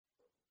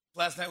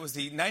Last night was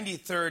the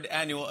 93rd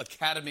Annual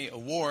Academy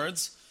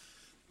Awards.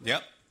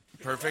 Yep,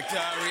 perfect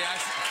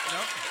reaction.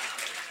 Nope.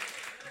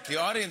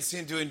 The audience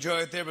seemed to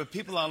enjoy it there, but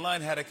people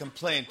online had a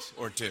complaint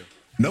or two.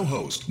 No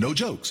host, no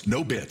jokes,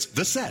 no bits.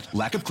 The set,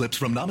 lack of clips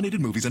from nominated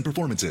movies and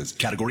performances.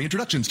 Category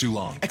introductions too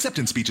long.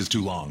 Acceptance speeches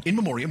too long. In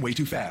memoriam way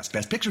too fast.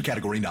 Best picture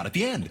category not at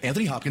the end.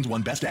 Anthony Hopkins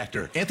won best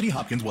actor. Anthony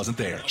Hopkins wasn't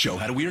there. Show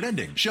had a weird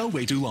ending. Show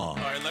way too long.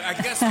 All right, look, I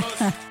guess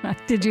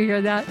most... Did you hear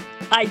that?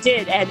 I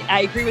did, and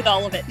I agree with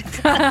all of it.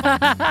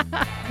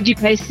 Did you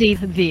guys see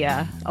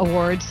the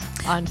awards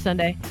on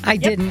Sunday? I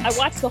didn't. I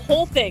watched the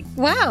whole thing.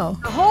 Wow.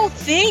 The whole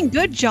thing.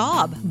 Good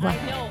job. I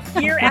know.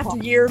 Year after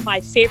year,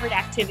 my favorite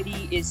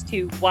activity is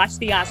to watch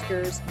the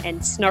Oscars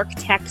and snark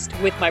text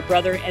with my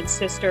brother and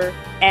sister.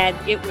 And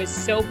it was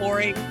so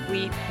boring.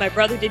 My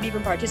brother didn't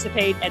even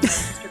participate, and my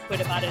sister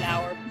quit about an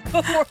hour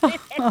before it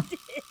ended.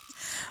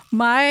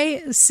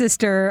 My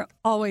sister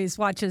always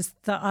watches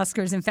the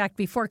Oscars. In fact,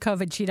 before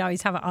COVID, she'd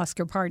always have an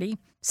Oscar party.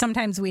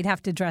 Sometimes we'd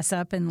have to dress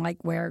up and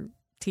wear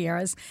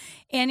tiaras.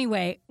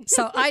 Anyway,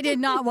 so I did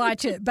not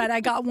watch it, but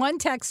I got one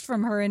text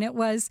from her, and it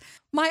was,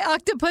 "My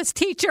octopus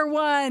teacher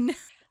won."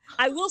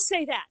 I will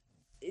say that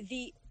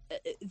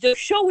the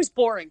show was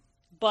boring,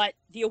 but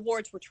the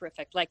awards were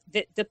terrific. Like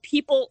the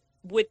people,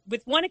 with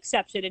one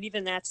exception, and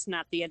even that's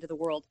not the end of the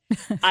world,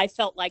 I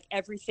felt like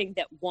everything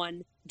that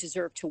won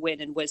deserved to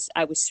win, and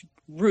I was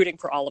rooting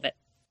for all of it.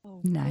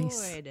 Oh,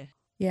 nice. Good.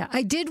 Yeah,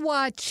 I did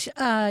watch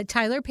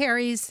Tyler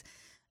Perry's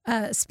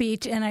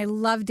speech, and I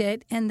loved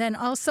it. And then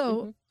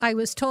also I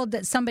was told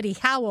that somebody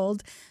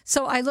howled.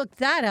 So I looked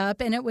that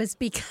up, and it was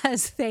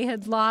because they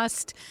had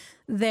lost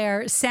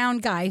their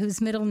sound guy,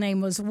 whose middle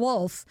name was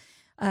Wolf,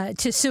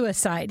 to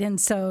suicide.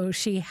 And so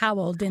she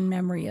howled in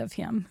memory of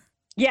him.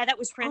 Yeah, that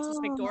was Frances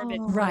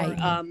McDormand for right.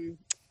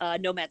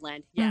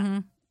 Nomadland. Yeah.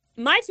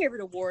 Mm-hmm. My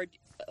favorite award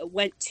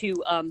went to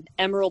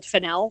Emerald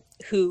Fennell,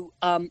 who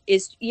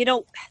is,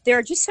 there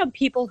are just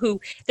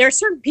there are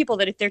certain people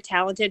that if they're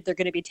talented, they're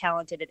going to be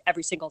talented at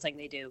every single thing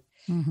they do.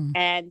 Mm-hmm.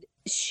 And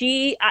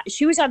she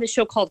was on the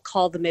show called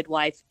Call the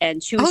Midwife,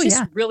 and she was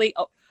really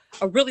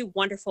a really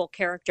wonderful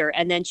character.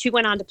 And then she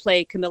went on to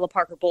play Camilla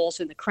Parker Bowles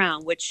in The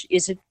Crown, which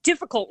is a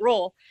difficult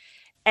role,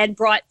 and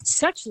brought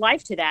such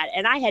life to that.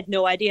 And I had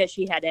no idea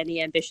she had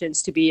any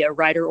ambitions to be a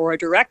writer or a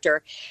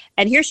director.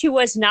 And here she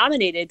was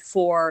nominated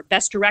for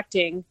Best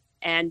Directing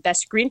and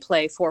Best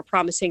Screenplay for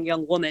Promising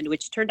Young Woman,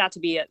 which turned out to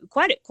be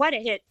quite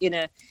a hit in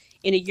a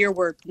year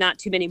where not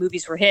too many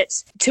movies were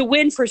hits. To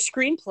win for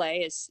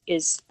screenplay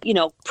is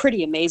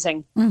pretty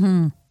amazing.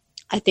 Mm-hmm.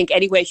 I think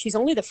anyway, she's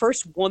only the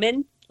first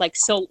woman,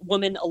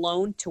 woman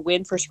alone, to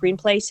win for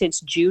screenplay since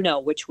Juno,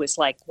 which was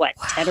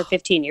 10 or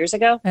 15 years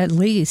ago? At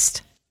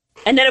least.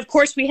 And then, of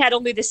course, we had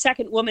only the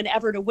second woman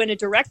ever to win a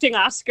directing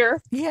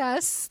Oscar.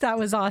 Yes, that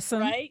was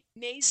awesome. Right?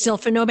 Amazing. Still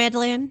for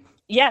Nomadland?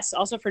 Yes,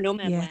 also for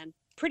Nomadland. Yeah.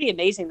 Pretty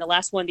amazing. The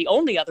last one, the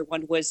only other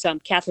one, was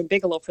Catherine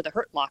Bigelow for The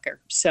Hurt Locker.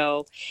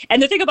 So,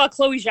 and the thing about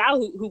Chloe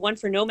Zhao, who won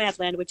for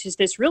Nomadland, which is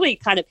this really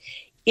kind of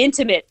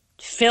intimate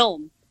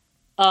film,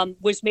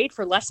 was made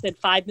for less than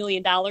 $5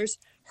 million.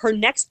 Her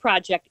next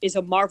project is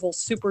a Marvel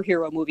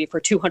superhero movie for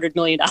 $200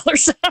 million.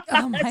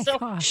 Oh my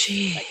gosh.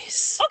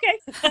 Jeez. Okay.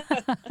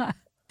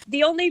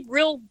 The only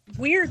real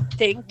weird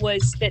thing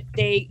was that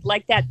they,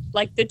 like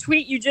the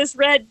tweet you just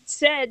read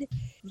said,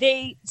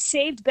 they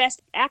saved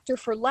Best Actor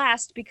for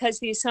last because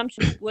the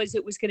assumption was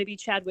it was going to be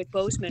Chadwick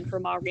Boseman for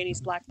Ma Rainey's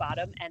Black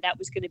Bottom, and that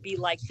was going to be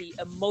the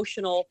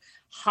emotional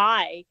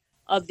high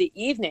of the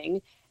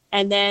evening.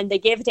 And then they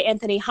gave it to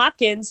Anthony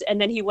Hopkins, and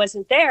then he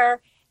wasn't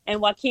there,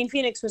 and Joaquin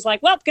Phoenix was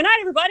like, "Well, good night,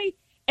 everybody."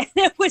 And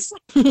it was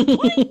what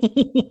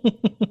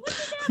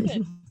just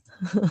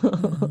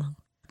happened?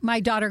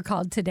 My daughter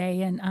called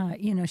today,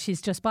 and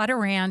she's just bought a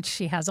ranch.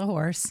 She has a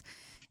horse,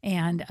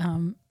 and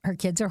her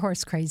kids are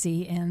horse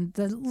crazy. And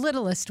the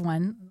littlest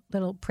one,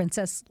 little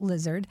Princess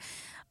Lizard,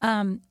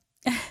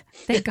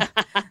 they got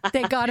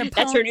a pony.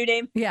 That's her new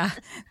name? Yeah,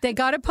 they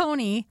got a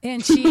pony,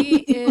 and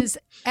she is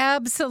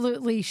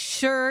absolutely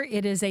sure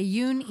it is a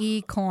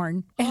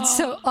unicorn. And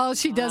so all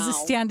she does is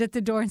stand at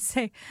the door and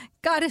say,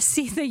 "Gotta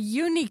see the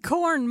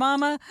unicorn,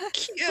 Mama."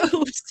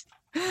 Cute.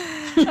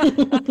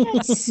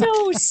 That's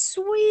so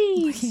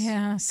sweet.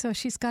 Yeah, so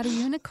she's got a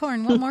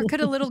unicorn. What more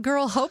could a little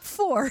girl hope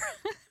for?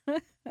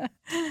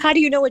 How do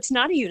you know it's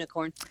not a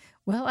unicorn?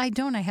 Well, I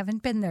don't. I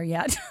haven't been there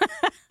yet.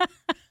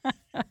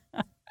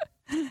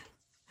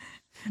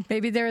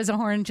 Maybe there is a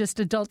horn, just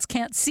adults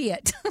can't see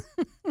it.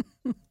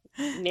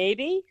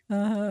 Maybe.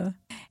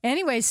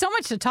 Anyway, so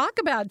much to talk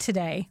about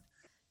today.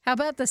 How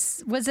about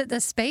this? Was it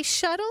the space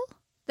shuttle?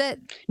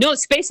 No,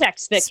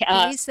 SpaceX.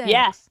 SpaceX.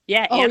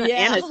 Yeah. Oh,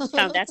 Anna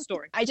found that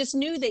story. I just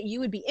knew that you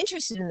would be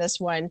interested in this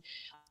one.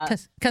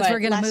 Because we're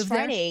going to move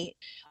Friday,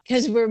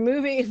 because we're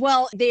moving.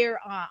 Well, they're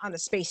on the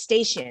space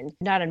station,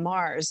 not on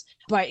Mars.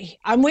 But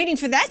I'm waiting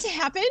for that to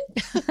happen.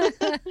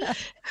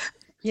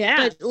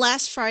 Yeah. But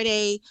last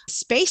Friday,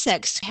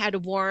 SpaceX had to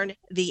warn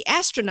the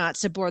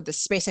astronauts aboard the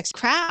SpaceX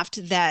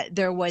craft that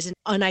there was an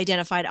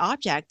unidentified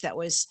object that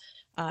was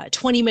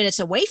 20 minutes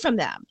away from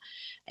them.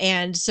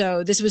 And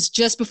so this was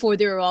just before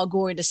they were all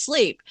going to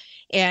sleep.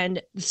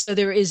 And so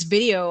there is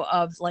video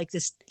of like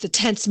the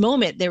tense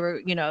moment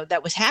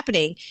that was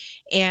happening.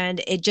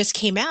 And it just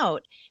came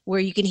out where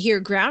you can hear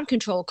ground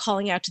control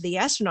calling out to the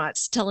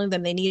astronauts, telling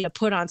them they need to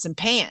put on some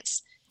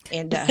pants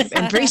and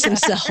brace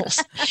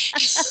themselves.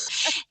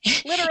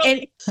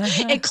 Literally.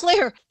 And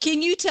Claire,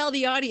 can you tell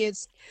the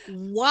audience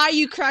why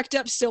you cracked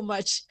up so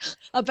much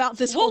about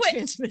this whole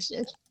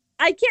transmission?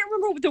 I can't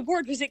remember what the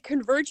word was. It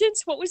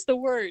convergence? What was the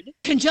word?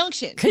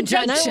 Conjunction.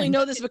 And I only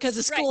know this because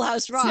of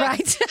Schoolhouse Rock.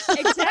 Right.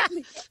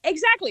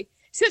 Exactly.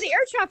 So the air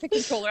traffic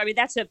controller, I mean,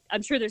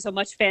 I'm sure there's a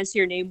much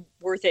fancier name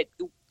worth it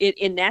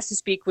in NASA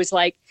speak, was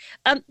like,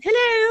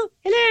 hello,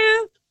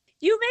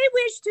 you may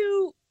wish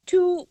to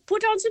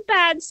put on some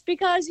pants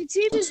because it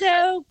seems as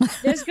though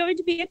there's going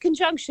to be a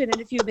conjunction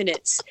in a few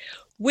minutes,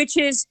 which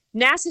is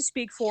NASA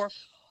speak for,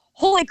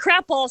 holy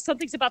crap balls,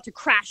 something's about to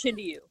crash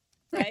into you,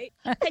 right?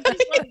 I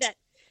just love that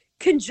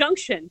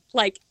conjunction,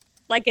 like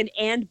an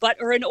and, but,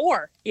 or an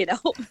or,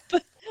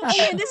 but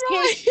in this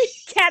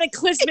case,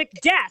 cataclysmic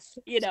death,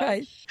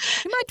 Right.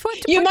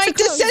 You might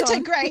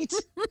disintegrate.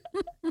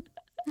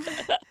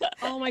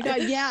 Oh my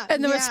God, yeah.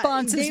 And the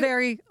response is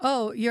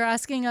you're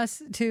asking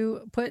us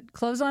to put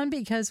clothes on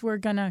because we're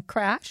going to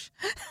crash?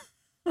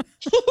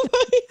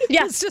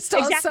 Yeah, it's just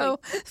also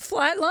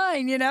flat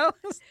line,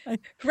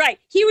 Right.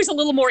 He was a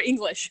little more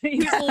English. He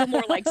was a little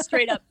more like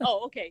straight up,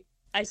 oh, okay,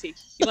 I see.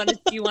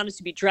 You want us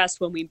to be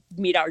dressed when we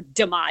meet our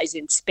demise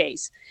in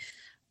space.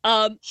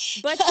 But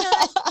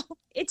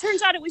it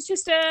turns out it was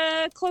just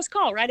a close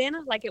call, right,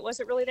 Anna? Like it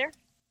wasn't really there?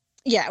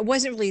 Yeah, it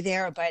wasn't really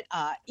there, but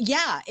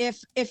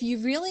if you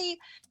really,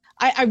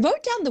 I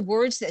wrote down the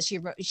words that she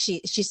wrote.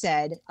 She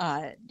said,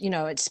 at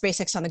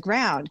SpaceX on the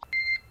ground.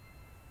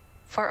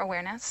 For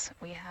awareness,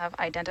 we have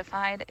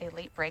identified a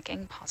late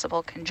breaking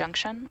possible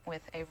conjunction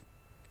with a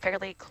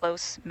fairly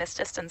close miss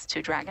distance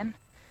to Dragon.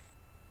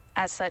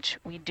 As such,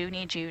 we do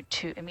need you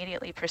to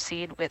immediately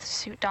proceed with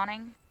suit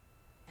donning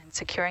and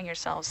securing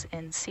yourselves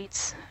in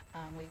seats.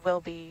 We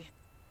will be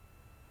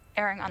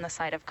erring on the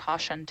side of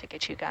caution to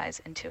get you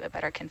guys into a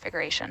better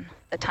configuration.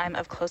 The time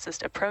of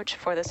closest approach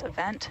for this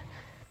event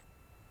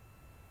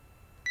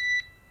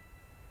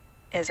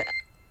is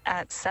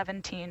at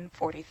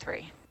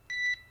 17:43.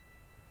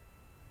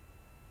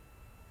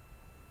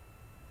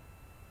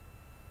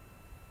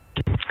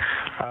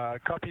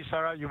 Copy,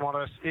 Sarah. You want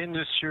us in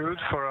the suit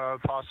for a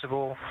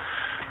possible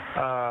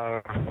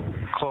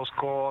close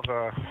call?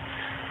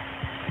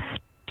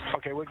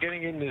 Okay, we're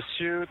getting in the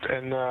suit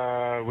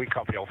and we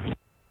copy all.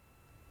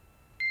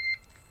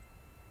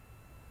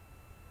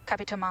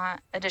 Copy, Thomas.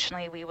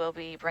 Additionally, we will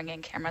be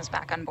bringing cameras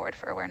back on board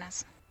for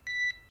awareness.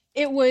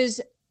 It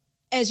was,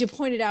 as you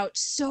pointed out,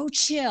 so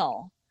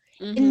chill.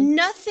 Mm-hmm.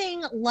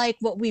 Nothing like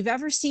what we've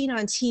ever seen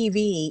on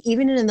TV,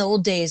 even in the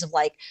old days of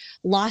like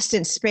Lost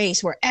in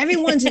Space, where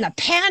everyone's in a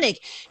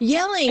panic,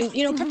 yelling,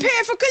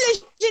 prepare for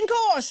collision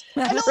course.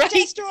 An old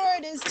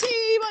asteroid is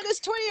T-minus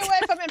 20 away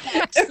from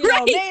impact.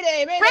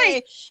 Mayday, mayday.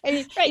 Right. And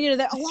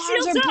the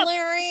alarms are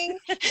blaring.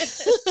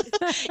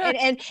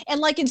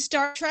 and like in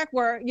Star Trek,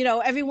 where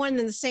everyone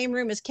in the same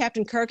room as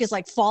Captain Kirk is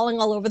like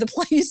falling all over the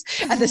place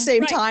at the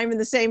same time in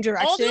the same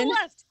direction. All to the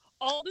left.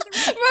 All to the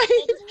right.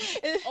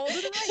 Right. All to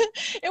the right.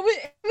 It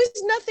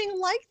was nothing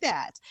like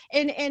that.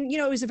 And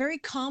it was a very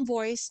calm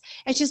voice.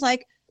 And she's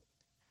like,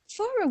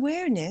 for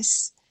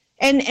awareness.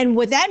 And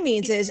what that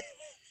means is,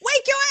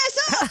 wake your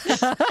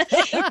ass up.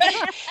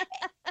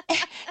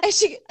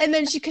 and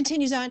then she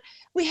continues on,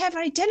 we have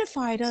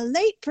identified a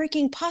late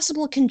breaking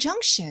possible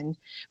conjunction,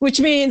 which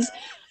means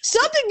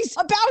something's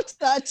about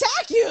to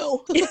attack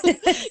you.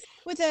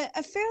 With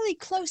a fairly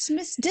close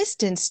miss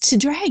distance to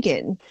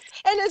Dragon.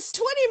 And it's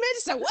 20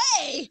 minutes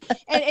away.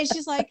 And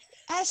she's like,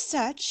 as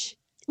such,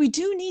 we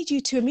do need you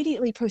to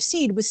immediately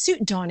proceed with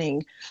suit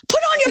donning.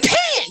 Put on your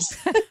pants!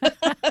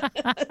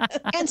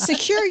 And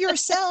secure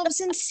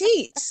yourselves in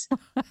seats.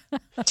 Look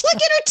at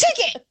her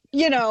ticket!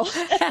 It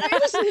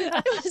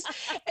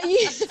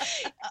was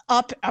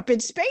up in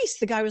space.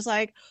 The guy was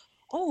like,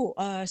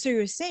 oh, so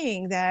you're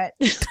saying that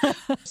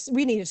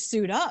we need to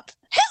suit up.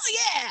 Hell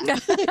yeah!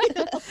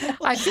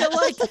 I feel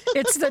like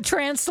it's the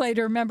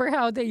translator. Remember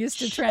how they used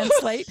to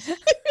translate?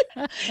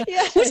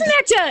 Yeah. Wasn't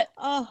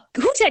that,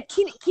 who's that?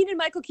 Keegan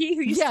Michael Key,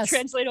 who used to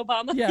translate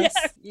Obama? Yes.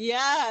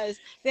 Yes.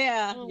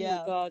 Yeah. Oh,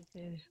 my God.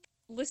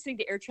 Listening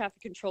to air traffic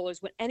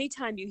controllers,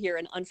 anytime you hear,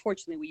 and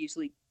unfortunately we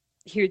usually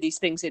hear these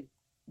things in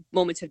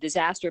moments of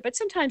disaster, but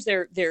sometimes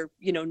they're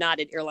not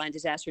at airline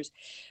disasters,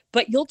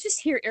 but you'll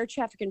just hear air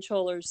traffic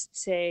controllers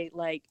say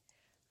like,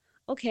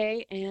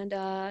 okay, and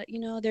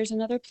there's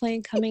another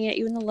plane coming at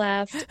you in the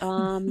left,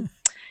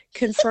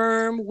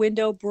 confirm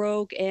window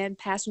broke and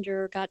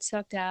passenger got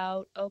sucked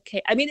out.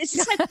 Okay, I mean, it's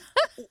just like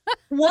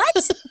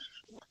what,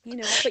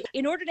 but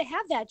in order to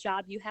have that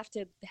job you have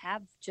to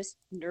have just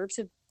nerves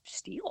of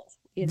steel,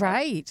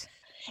 right?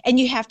 And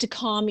you have to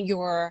calm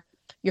your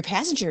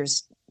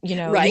passengers.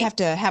 Right. You have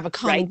to have a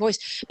calming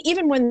voice.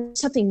 Even when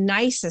something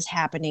nice is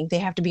happening, they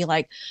have to be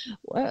like,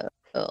 whoa,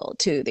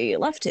 To the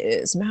left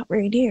is Mount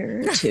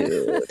Rainier.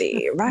 To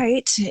the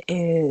right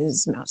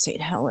is Mount St.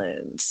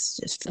 Helens.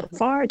 Just for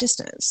far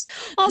distance.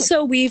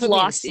 Also, we've Put me to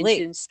lost sleep.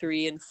 engines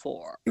 3 and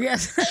 4.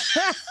 Yes.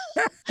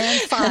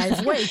 And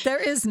 5. Wait, there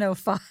is no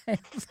 5.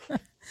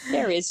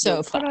 There is So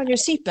no put on your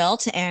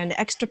seatbelt and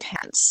extra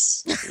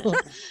pants.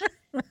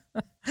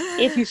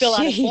 If you fill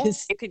out a form,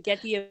 Jeez. you could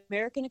get the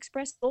American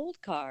Express Gold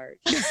card.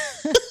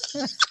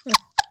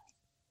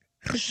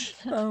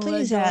 Oh my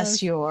Please gosh.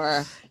 ask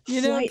your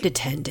flight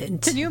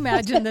attendant. Can you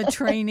imagine the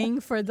training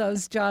for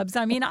those jobs?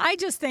 I mean, I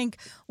just think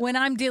when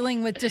I'm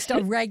dealing with just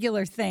a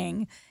regular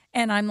thing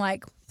and I'm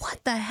like, what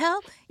the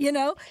hell? You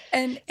know,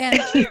 and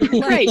like,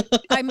 Right.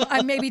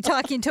 I'm maybe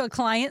talking to a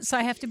client, so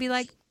I have to be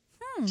like,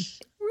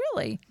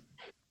 really?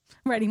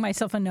 Writing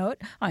myself a note.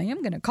 I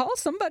am going to call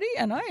somebody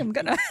and I am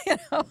going to,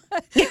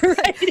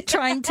 Right.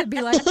 trying to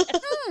be like,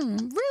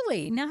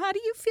 really? Now, how do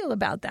you feel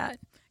about that?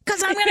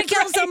 Because I'm going to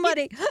kill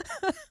somebody.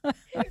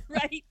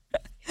 Right.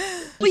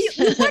 Well, you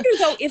wonder,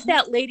 though, if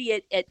that lady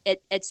at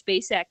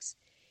SpaceX,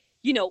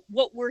 you know,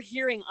 what we're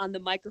hearing on the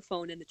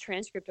microphone and the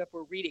transcript that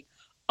we're reading,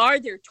 are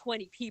there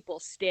 20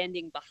 people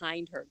standing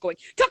behind her going,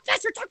 talk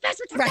faster, talk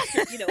faster, talk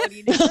faster? You know, I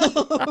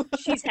mean,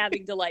 she's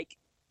having to, like,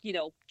 you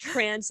know,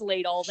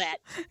 translate all that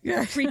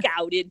freak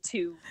out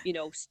into, you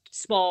know,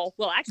 small,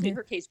 well, actually in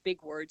her case,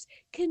 big words,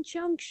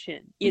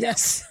 conjunction, you know.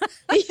 Yes.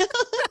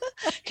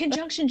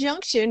 Conjunction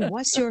junction,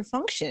 what's your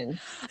function?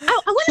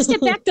 I want to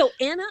step back though,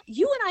 Anna. I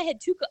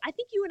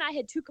think you and I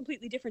had two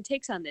completely different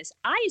takes on this.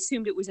 I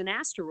assumed it was an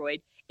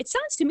asteroid. It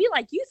sounds to me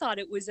like you thought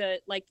it was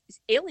like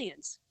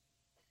aliens.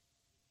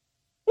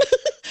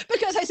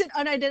 Because I said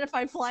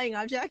unidentified flying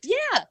object.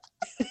 Yeah.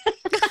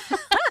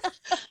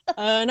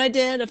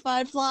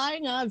 Unidentified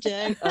flying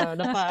object.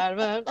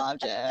 Unidentified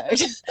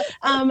object.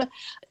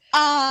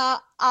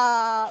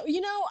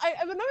 You know, I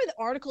remember the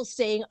article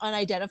saying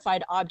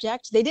unidentified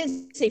object. They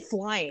didn't say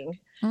flying.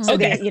 So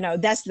Okay. they, you know,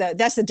 that's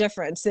the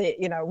difference.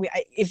 You know,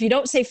 if you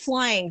don't say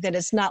flying, then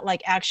it's not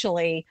like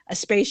actually a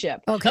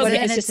spaceship. Okay, But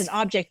then it's just it's an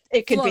object.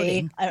 It could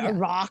floating. be a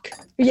rock.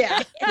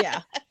 Yeah,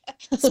 yeah.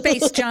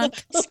 Space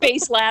junk.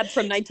 Space Lab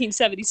from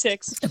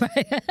 1976.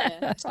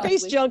 Yeah, Space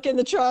probably. junk in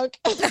the trunk.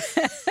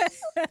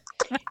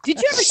 Did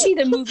you ever see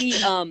the movie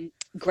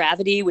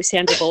Gravity with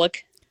Sandra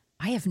Bullock?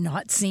 I have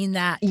not seen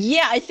that.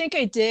 Yeah, I think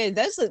I did.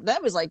 That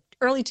was like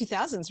early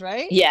 2000s,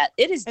 right? Yeah,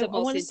 it is I the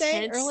most wanna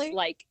say intense early.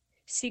 like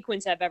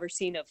sequence I've ever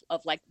seen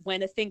of like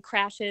when a thing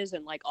crashes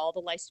and like all the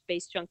like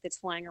space junk that's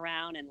flying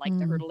around and like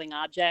the hurtling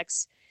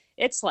objects.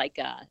 It's like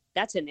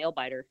that's a nail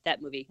biter,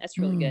 that movie. That's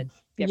really good.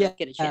 If you ever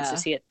get a chance to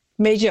see it.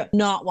 Made you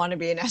not want to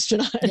be an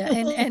astronaut. Yeah,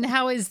 and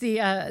how is the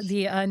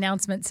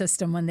announcement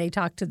system when they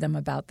talk to them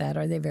about that?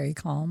 Are they very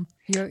calm?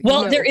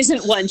 Well, there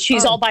isn't one.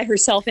 She's all by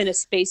herself in a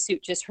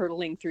spacesuit, just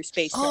hurtling through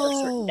space to her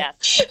certain Oh. death.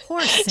 Poor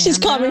She's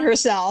Sandra. calming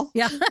herself.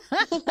 Yeah.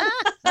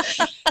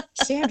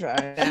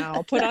 Sandra,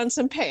 now put on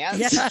some pants.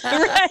 Yeah.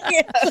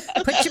 Right.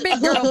 Put your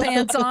big girl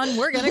pants on.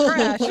 We're gonna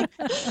crash.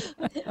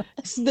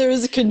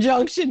 There's a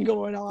conjunction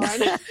going on.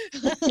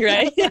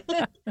 Right.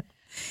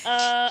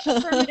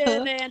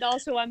 Affirmative, and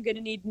also I'm going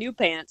to need new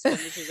pants when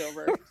this is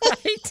over.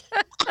 Right.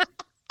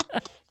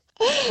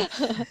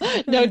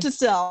 Note to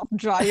self,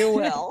 draw your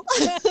will.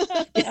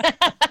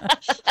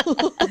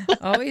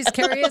 Always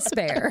carry a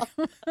spare.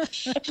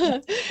 Tell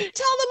them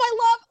I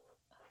love.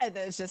 And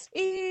then it's just,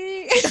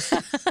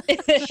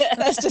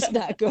 that's just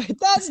not good.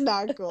 That's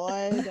not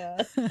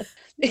good.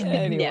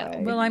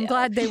 Anyway. Well, I'm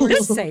glad they were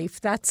safe.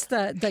 That's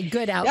the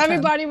good outcome.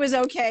 Everybody was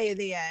okay in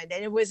the end.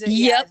 And it was,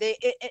 Yep.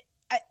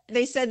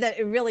 they said that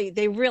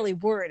they really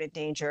were in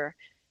danger.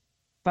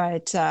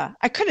 But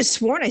I could have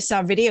sworn I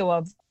saw a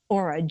video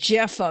or a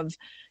GIF of,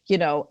 you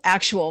know,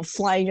 actual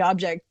flying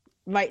object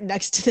right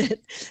next to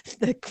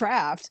the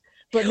craft.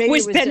 But maybe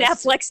Was it was Ben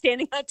just, Affleck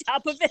standing on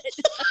top of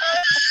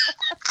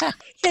it?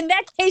 In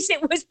that case,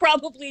 it was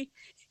probably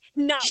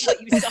not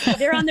what you saw.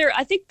 They're on their.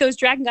 I think those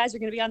Dragon guys are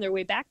going to be on their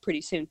way back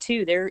pretty soon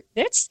too. There's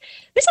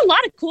a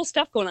lot of cool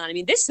stuff going on. I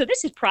mean, this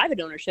is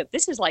private ownership.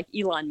 This is like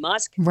Elon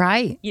Musk,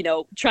 Right. you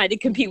know, trying to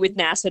compete with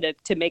NASA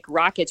to make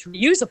rockets,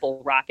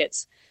 reusable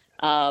rockets,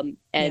 and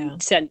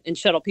send and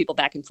shuttle people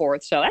back and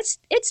forth. So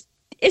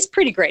it's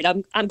pretty great.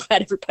 I'm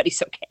glad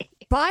everybody's okay.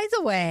 By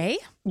the way,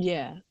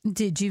 yeah.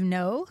 did you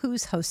know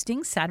who's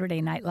hosting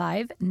Saturday Night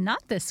Live?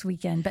 Not this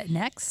weekend, but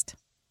next.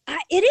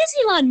 It is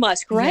Elon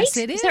Musk, right? Yes,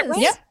 it is. That right?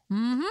 Yep.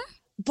 Mm-hmm.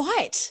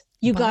 But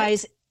you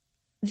guys,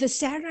 the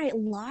Saturday Night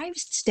Live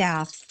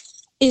staff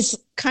is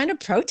kind of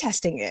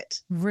protesting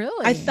it.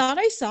 Really? I thought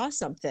I saw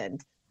something.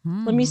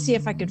 Let me see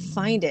if I could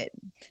find it.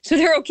 So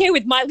they're okay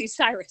with Miley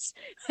Cyrus.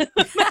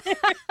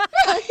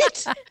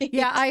 Right?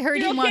 Yeah, I heard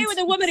You're he okay wants. with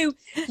a woman who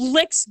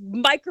licks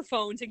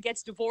microphones and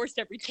gets divorced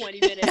every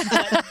 20 minutes.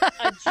 But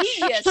a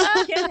genius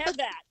can't have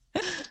that.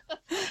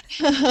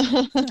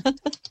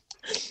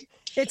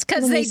 It's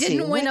because Let me they see,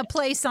 didn't win what- a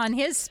place on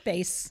his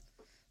SpaceX.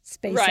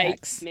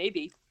 Right,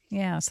 maybe.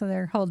 Yeah, so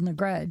they're holding a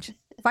grudge.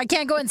 If I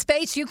can't go in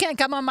space, you can't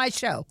come on my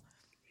show.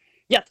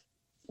 Yep.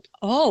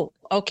 Oh,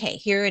 okay.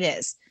 Here it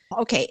is.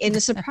 Okay. In a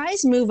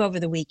surprise move over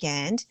the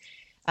weekend,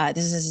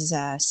 This is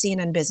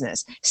CNN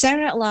Business.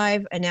 Saturday Night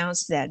Live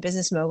announced that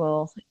business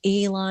mogul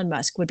Elon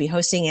Musk would be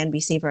hosting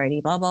NBC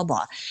Variety, blah, blah,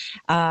 blah.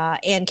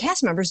 And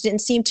cast members didn't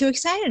seem too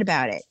excited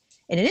about it.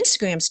 In an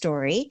Instagram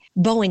story,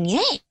 Bowen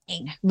Yang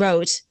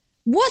wrote,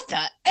 "What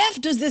the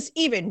F does this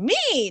even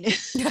mean?"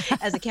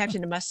 as a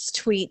caption to Musk's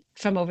tweet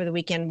from over the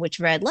weekend, which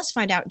read, "Let's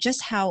find out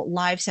just how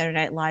live Saturday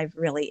Night Live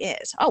really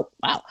is." Oh,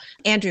 wow.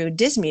 Andrew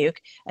Dismuke,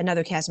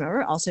 another cast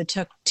member, also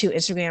took to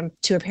Instagram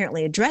to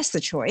apparently address the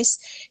choice.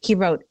 He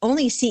wrote,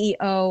 "Only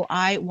CEO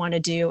I want to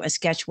do a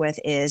sketch with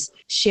is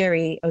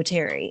Sherry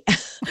O'Terry."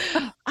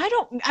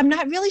 I'm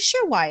not really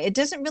sure why. It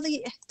doesn't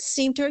really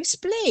seem to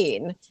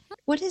explain.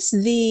 What is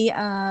the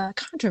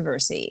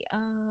controversy?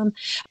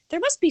 There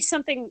must be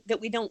something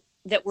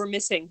that we're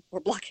missing or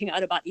blocking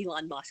out about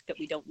Elon Musk that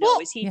we don't know. Well,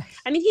 Is he? Yeah.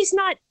 I mean, he's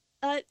not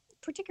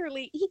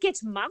particularly. He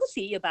gets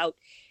mouthy about,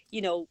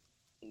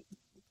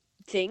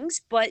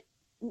 things, but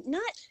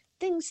not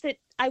things that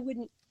I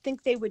wouldn't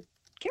think they would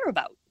care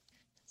about.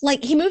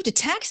 Like he moved to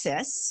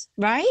Texas,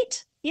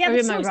 right? Yeah, or but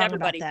am so I is wrong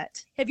everybody. about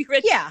that? Have you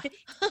read? Yeah.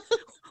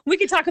 We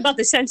can talk about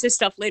the census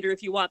stuff later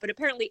if you want, but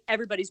apparently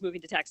everybody's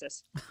moving to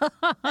Texas.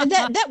 And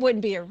that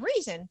wouldn't be a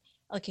reason.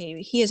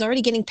 Okay, he is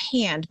already getting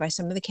panned by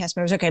some of the cast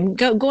members. Okay, I'm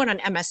going on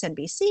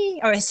MSNBC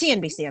or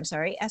CNBC. I'm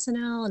sorry,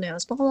 SNL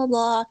announced blah blah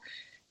blah.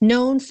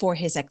 Known for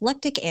his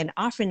eclectic and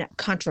often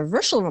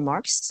controversial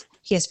remarks,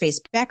 he has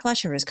faced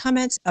backlash for his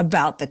comments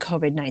about the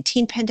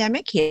COVID-19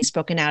 pandemic. He has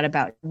spoken out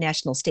about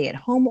national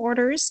stay-at-home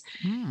orders.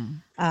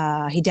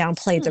 He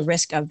downplayed the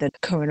risk of the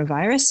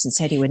coronavirus and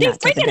said he would not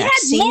take the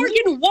vaccine. They freaking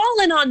had Morgan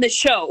Wallen on the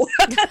show.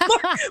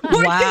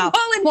 Morgan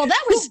Wallen, well,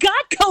 that was who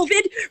got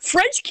COVID,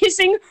 French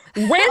kissing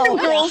random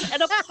girls at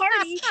a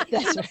party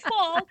in the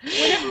fall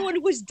when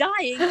everyone was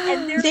dying,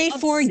 and they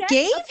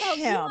forgave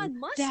him. Elon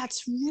Musk.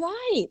 That's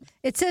right.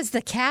 It says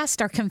the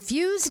cast are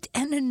confused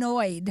and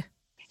annoyed.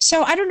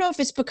 So I don't know if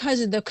it's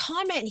because of the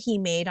comment he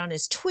made on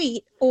his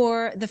tweet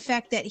or the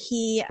fact that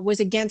he was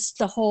against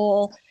the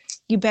whole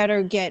 "you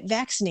better get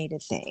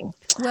vaccinated" thing.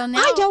 Well, now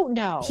I don't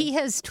know. He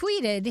has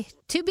tweeted,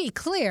 to be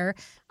clear,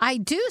 "I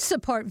do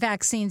support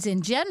vaccines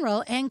in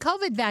general and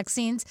COVID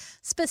vaccines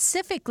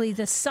specifically.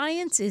 The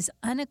science is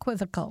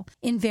unequivocal.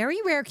 In very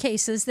rare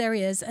cases, there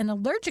is an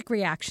allergic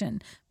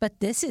reaction,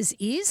 but this is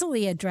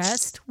easily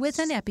addressed with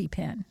an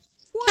EpiPen."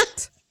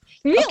 What?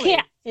 Really?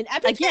 Okay.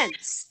 Again,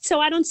 so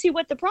I don't see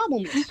what the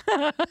problem is.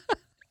 I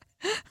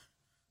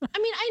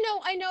mean,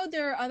 I know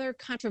there are other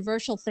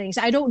controversial things.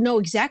 I don't know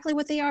exactly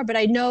what they are, but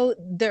I know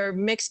there are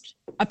mixed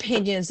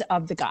opinions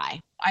of the guy.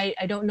 I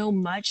don't know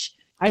much.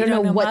 I don't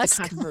know what Musk?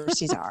 the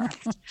controversies are.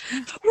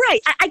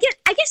 Right. I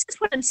guess that's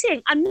what I'm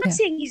saying. I'm not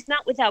saying he's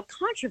not without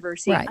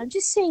controversy. Right. I'm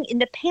just saying in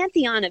the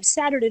pantheon of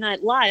Saturday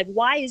Night Live,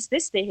 why is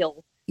this the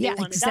hill they Yeah,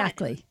 want to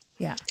exactly. die on?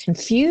 Yeah.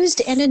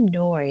 Confused and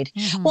annoyed.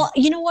 Well,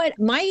 you know what?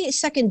 My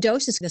second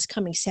dose is this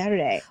coming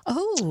Saturday.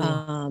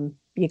 Oh.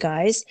 You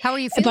guys. How are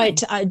you feeling?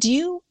 But do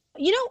you?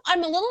 You know,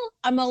 I'm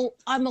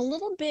a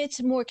little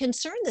bit more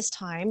concerned this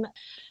time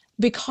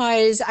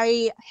because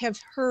I have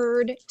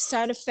heard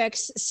side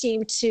effects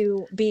seem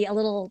to be a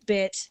little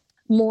bit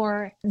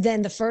more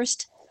than the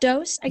first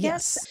dose, I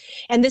guess. Yes.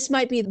 And this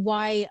might be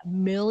why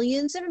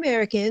millions of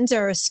Americans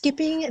are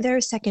skipping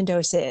their second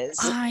doses.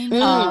 I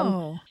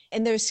know.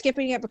 And they're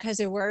skipping it because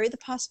they're worried of the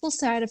possible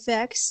side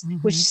effects,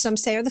 which some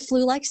say are the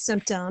flu-like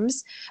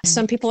symptoms.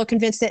 Some people are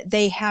convinced that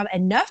they have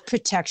enough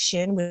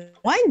protection with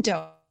one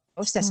dose.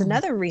 That's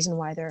another reason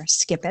why they're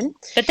skipping.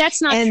 But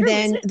that's not true. And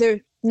then is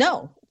it?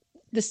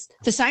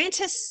 the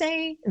scientists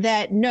say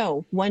that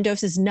no, one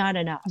dose is not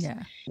enough.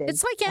 Yeah.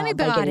 It's like by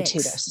getting antibiotics. 2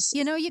 doses.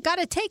 You know, you got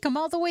to take them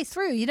all the way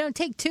through. You don't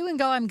take 2 and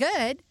go, I'm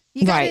good.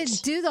 You got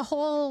to do the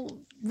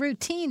whole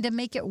routine to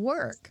make it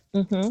work.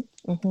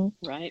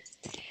 Right.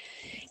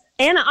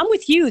 Anna, I'm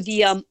with you.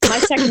 The my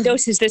second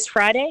dose is this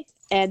Friday,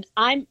 and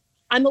I'm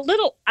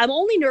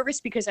only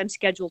nervous because I'm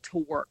scheduled to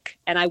work,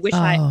 and I wish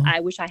I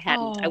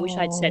hadn't. I wish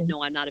I'd said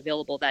no, I'm not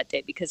available that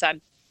day because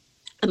I'm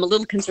a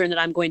little concerned that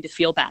I'm going to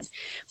feel bad.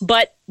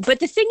 But the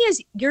thing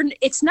is,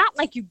 it's not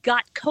like you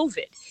got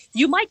COVID.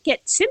 You might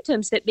get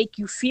symptoms that make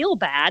you feel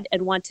bad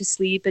and want to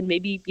sleep and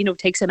maybe,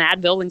 take some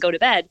Advil and go to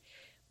bed.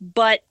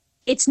 But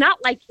it's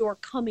not like you're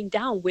coming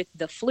down with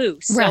the flu.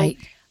 So Right.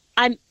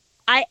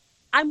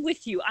 I'm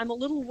with you. I'm a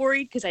little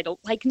worried because I don't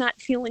like not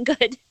feeling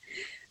good.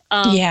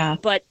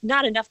 But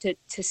not enough to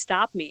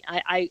stop me.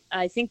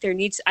 I think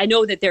I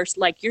know that there's,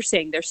 like you're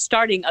saying, they're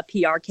starting a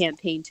PR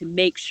campaign to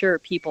make sure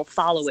people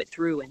follow it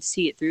through and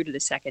see it through to the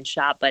second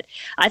shot. But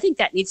I think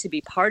that needs to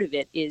be part of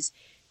it is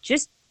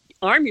just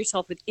arm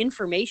yourself with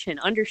information,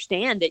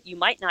 understand that you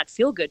might not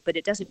feel good, but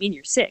it doesn't mean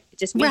you're sick. It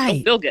just means you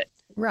don't feel good.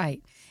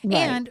 Right.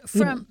 And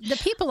from the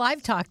people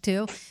I've talked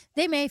to,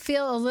 they may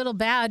feel a little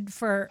bad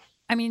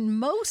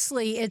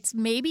mostly it's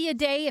maybe a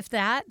day, if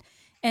that.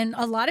 And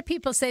a lot of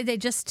people say they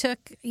just took,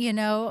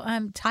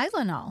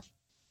 Tylenol.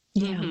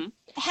 Yeah. Mm-hmm.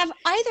 Have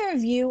either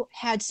of you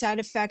had side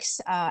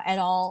effects at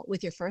all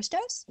with your first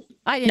dose?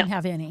 I didn't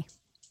have any.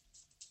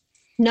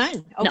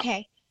 None.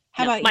 Okay.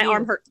 How about my you?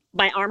 arm hurt?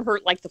 My arm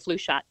hurt like the flu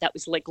shot. That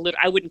was like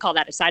I wouldn't call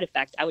that a side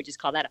effect. I would just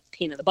call that a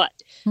pain in the butt.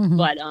 Mhm.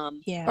 But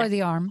Yeah. Or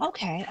the arm.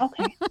 Okay.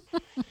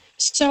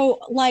 So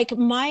like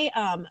my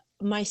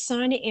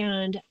son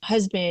and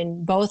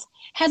husband both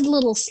had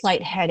little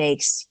slight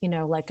headaches,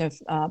 like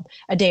a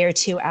day or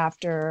two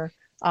after.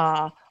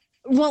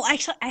 Well,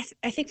 actually,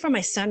 I think for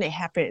my son, it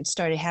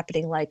started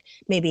happening like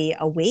maybe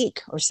a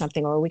week or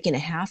something, or a week and a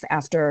half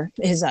after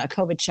his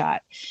COVID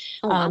shot.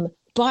 Oh, wow.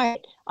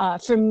 But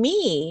for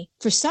me,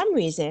 for some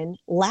reason,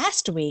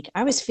 last week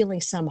I was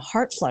feeling some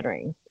heart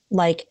fluttering,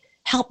 like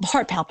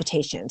heart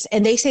palpitations,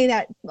 and they say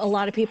that a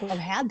lot of people have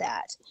had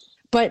that.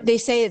 But they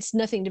say it's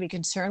nothing to be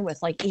concerned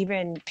with. Like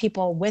even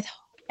people with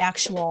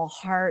actual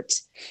heart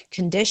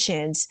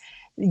conditions,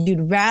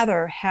 you'd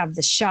rather have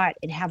the shot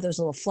and have those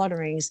little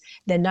flutterings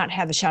than not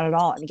have the shot at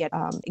all and get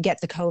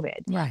the COVID.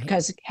 Right.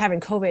 Because having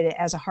COVID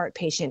as a heart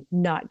patient,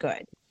 not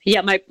good.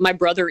 yeah, my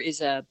brother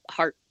is a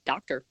heart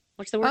doctor.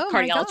 What's the word? Oh,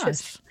 my Cardiologist.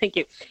 gosh. Thank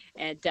you.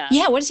 And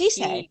Yeah, what does he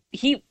say?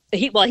 he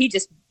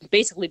just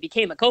basically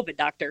became a COVID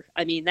doctor.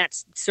 I mean,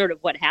 that's sort of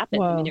what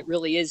happened. I mean, Whoa. it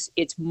really is.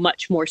 It's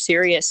much more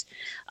serious.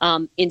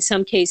 In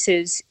most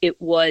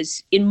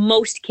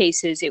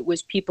cases, it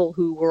was people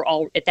who were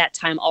all at that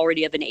time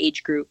already of an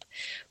age group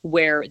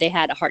where they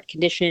had a heart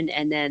condition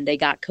and then they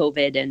got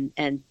COVID,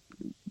 and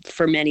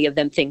for many of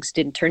them, things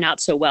didn't turn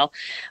out so well.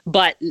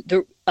 But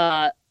the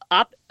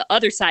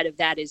other side of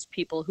that is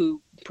people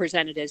who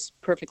presented as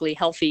perfectly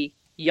healthy,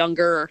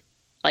 younger,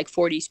 like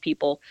 40s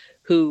people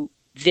who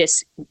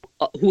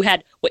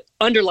had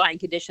underlying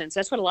conditions.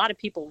 That's what a lot of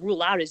people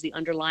rule out is the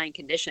underlying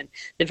condition.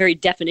 The very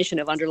definition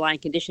of underlying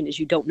condition is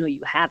you don't know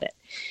you have it.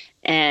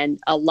 And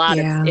a lot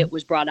of it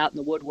was brought out in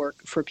the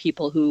woodwork for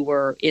people who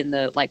were in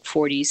the like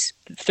 30s,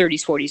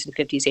 40s, and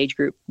 50s age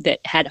group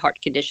that had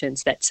heart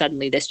conditions that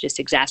suddenly this just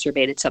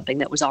exacerbated something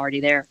that was already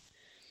there.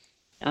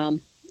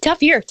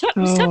 Tough year. It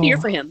was a tough year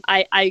for him.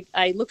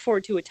 I look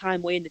forward to a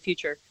time way in the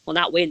future. Well,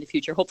 not way in the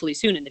future, hopefully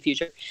soon in the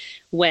future,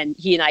 when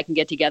he and I can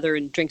get together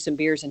and drink some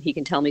beers and he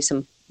can tell me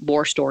some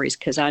war stories,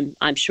 because I'm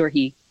sure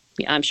he's thought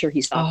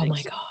Oh things.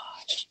 my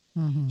gosh.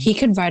 Mm-hmm. He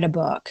could write a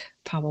book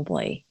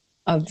probably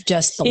of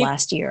just the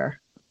last year.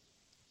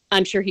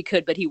 I'm sure he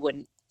could, but he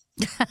wouldn't.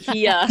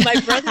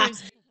 My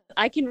brother's,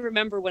 I can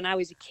remember when I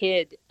was a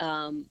kid,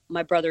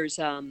 my brother's,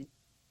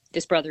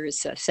 this brother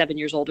is 7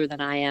 years older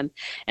than I am.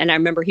 And I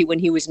remember when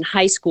he was in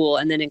high school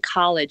and then in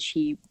college,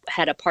 he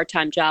had a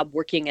part-time job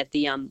working at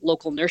the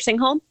local nursing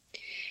home.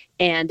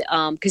 And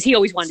because he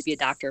always wanted to be a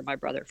doctor, my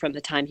brother, from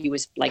the time he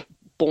was like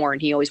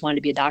born, he always wanted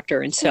to be a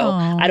doctor. And so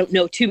I don't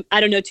know too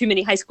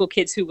many high school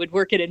kids who would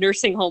work at a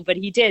nursing home, but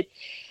he did.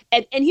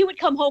 And he would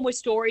come home with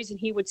stories and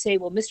he would say,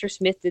 well, Mr.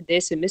 Smith did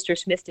this and Mr.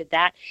 Smith did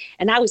that.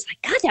 And I was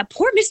like, God, that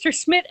poor Mr.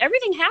 Smith,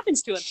 everything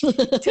happens to him.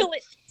 Until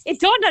it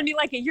dawned on me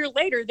like a year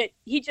later that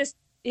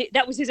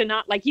that was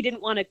not like he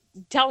didn't want to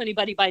tell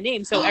anybody by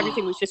name. So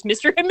everything was just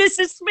Mr. and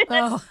Mrs. Smith.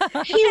 Oh.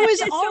 He was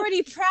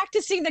already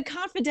practicing the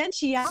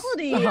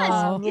confidentiality.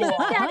 Oh. Isn't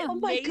that Oh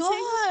my amazing?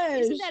 gosh.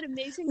 Isn't that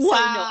amazing?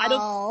 Wow. So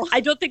no, I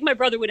don't think my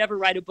brother would ever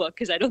write a book,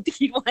 because I don't think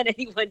he'd want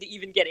anyone to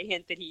even get a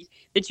hint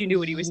that you knew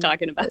what he was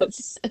talking about.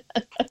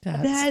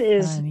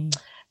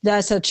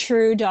 That's a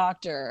true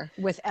doctor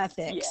with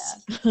ethics.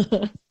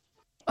 Yeah.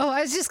 Oh,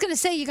 I was just going to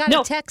say, you got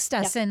to text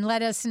us and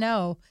let us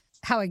know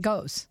how it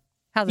goes,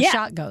 how the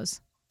shot goes.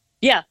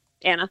 Yeah,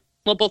 Anna.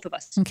 Well, both of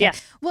us. Okay. Yeah.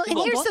 Well, and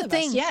here's the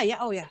thing. Yeah.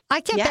 Oh, yeah.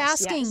 I kept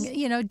asking,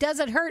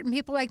 does it hurt? And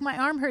people are like, my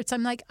arm hurts.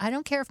 I'm like, I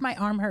don't care if my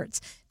arm hurts.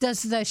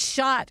 Does the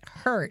shot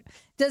hurt?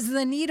 Does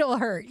the needle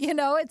hurt?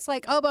 It's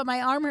like, oh, but my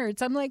arm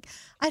hurts. I'm like,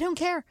 I don't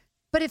care.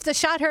 But if the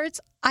shot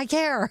hurts, I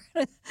care.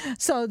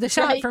 So the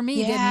shot for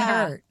me didn't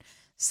hurt.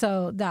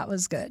 So that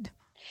was good.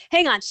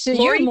 Hang on. So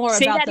Lori, you're more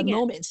say about that the again.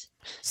 moment.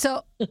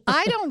 So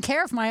I don't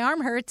care if my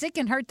arm hurts. It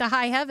can hurt to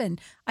high heaven.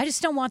 I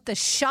just don't want the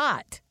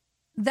shot,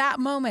 that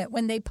moment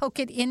when they poke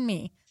it in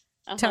me,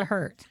 to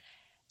hurt.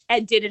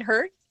 And did it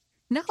hurt?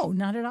 No,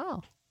 not at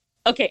all.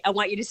 Okay, I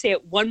want you to say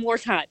it one more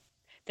time.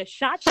 The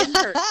shot didn't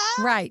hurt.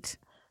 Right.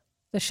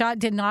 The shot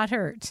did not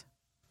hurt.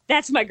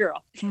 That's my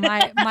girl.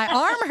 My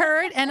arm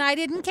hurt and I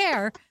didn't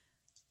care.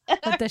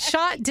 But the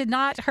shot did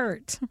not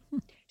hurt.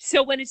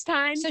 So when it's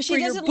time So she for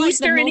your doesn't like the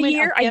booster in a moment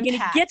year, of are you going to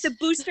impact. get the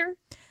booster?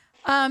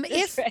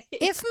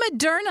 If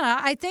Moderna,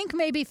 I think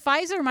maybe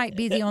Pfizer might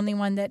be the only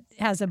one that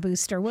has a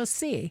booster. We'll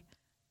see.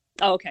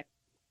 Oh, okay.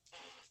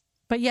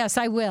 But yes,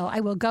 I will. I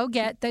will go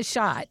get the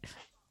shot,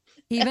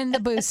 even the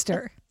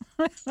booster.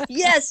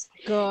 Yes.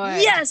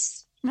 Good.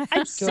 Yes.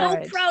 I'm so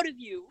Good. proud of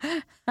you.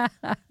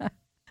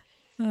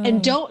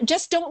 And don't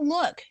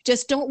look.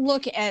 Just don't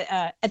look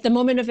at the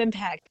moment of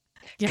impact.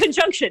 Yeah.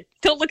 Conjunction.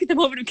 Don't look at the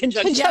moment of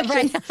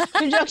conjunction.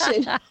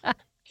 Conjunction.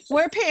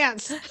 Wear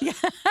pants.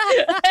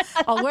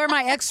 I'll wear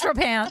my extra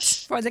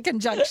pants for the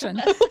conjunction.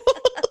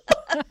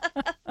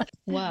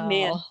 Wow.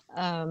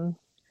 Man.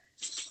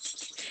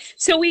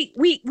 So we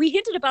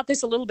hinted about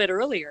this a little bit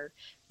earlier,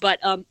 but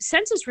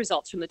census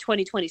results from the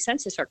 2020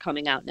 census are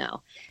coming out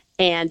now.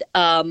 And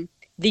the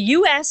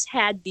U.S.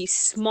 had the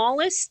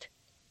smallest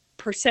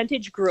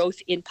percentage growth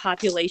in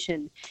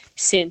population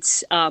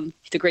since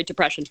the Great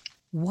Depression.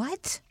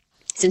 What?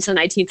 Since the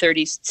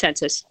 1930s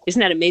census.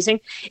 Isn't that amazing?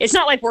 It's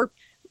not like we're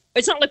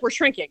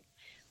shrinking,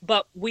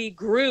 but we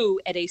grew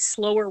at a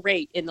slower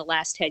rate in the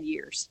last 10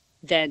 years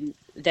than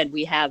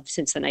we have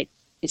since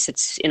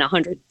in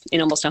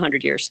almost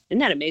 100 years. Isn't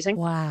that amazing?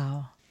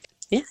 Wow.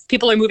 Yeah.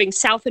 People are moving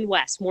south and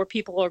west. More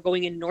people are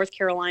going in North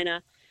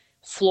Carolina,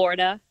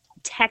 Florida,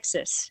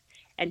 Texas,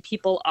 and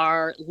people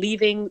are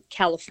leaving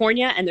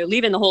California, and they're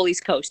leaving the whole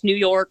East Coast, New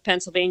York,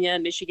 Pennsylvania,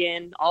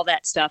 Michigan, all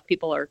that stuff.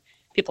 People are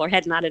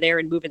heading out of there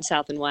and moving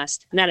south and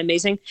west. Isn't that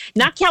amazing?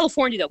 Not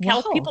California, though.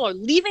 Wow. People are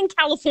leaving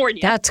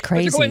California. That's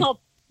crazy. They're going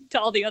to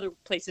all the other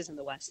places in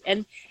the West.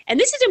 And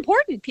this is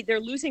important.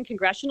 They're losing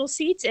congressional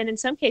seats, and in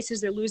some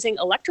cases, they're losing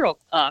electoral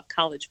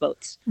college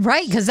votes.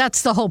 Right, because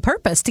that's the whole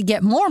purpose, to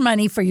get more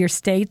money for your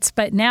states.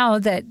 But now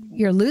that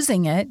you're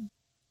losing it,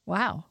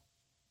 wow.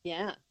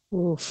 Yeah.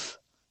 Oof.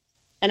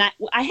 And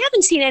I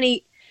haven't seen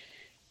any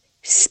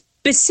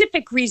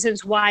specific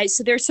reasons why.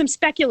 So there's some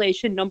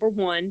speculation. Number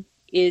one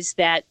is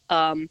that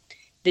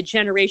the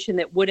generation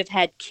that would have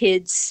had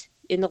kids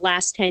in the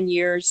last 10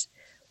 years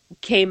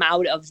came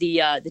out of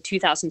the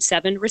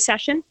 2007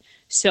 recession.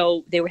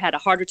 So they had a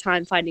harder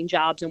time finding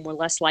jobs and were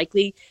less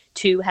likely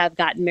to have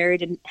gotten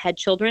married and had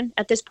children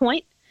at this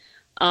point.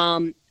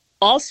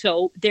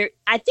 Also,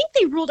 I think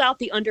they ruled out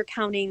the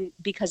undercounting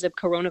because of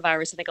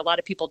coronavirus. I think a lot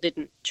of people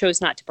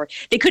chose not to.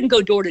 They couldn't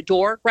go door to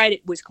door, right?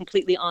 It was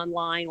completely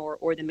online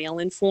or the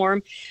mail-in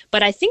form.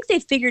 But I think they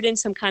figured in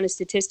some kind of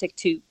statistic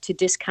to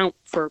discount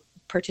for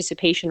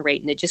participation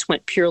rate, and it just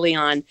went purely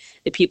on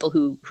the people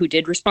who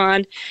did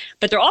respond.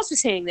 But they're also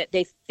saying that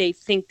they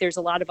think there's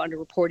a lot of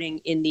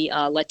underreporting in the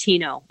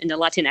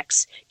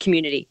Latinx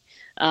community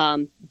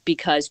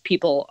because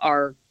people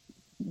are,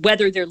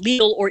 whether they're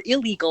legal or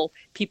illegal,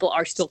 people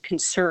are still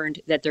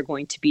concerned that they're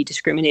going to be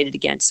discriminated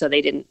against, so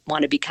they didn't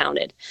want to be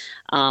counted.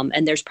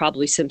 And there's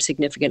probably some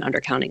significant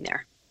undercounting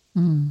there.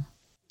 Mm.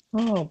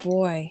 Oh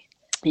boy.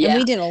 Yeah. And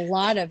we did a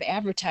lot of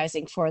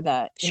advertising for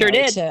that.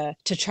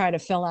 To try to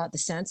fill out the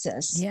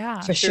census. Yeah.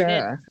 For Sure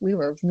sure. We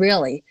were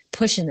really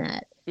pushing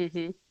that.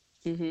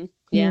 Mm-hmm. Mm-hmm.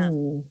 Yeah.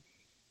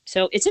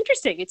 So it's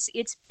interesting.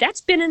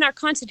 That's been in our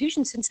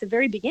Constitution since the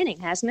very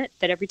beginning, hasn't it?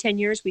 That every 10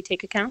 years we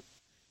take account.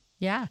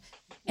 Yeah.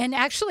 And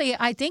actually,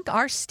 I think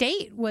our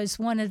state was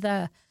one of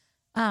the,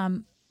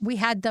 we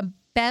had the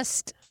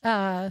best,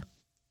 what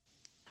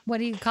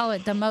do you call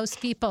it? The most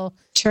people.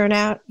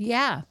 Turnout.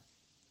 Yeah.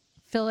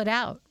 Fill it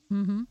out.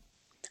 Mm-hmm.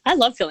 I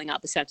love filling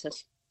out the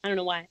census. I don't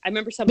know why. I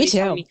remember somebody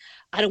telling me,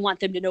 I don't want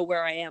them to know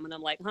where I am. And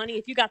I'm like, honey,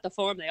 if you got the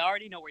form, they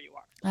already know where you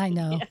are. I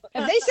know.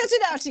 If they sent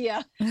it out to you,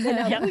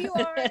 they know who you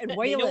are and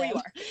where you live. Where you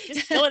are.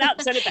 Just fill it out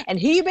and send it back. And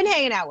who you've been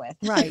hanging out with.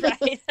 Right.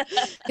 Right.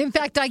 In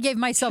fact, I gave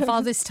myself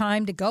all this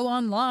time to go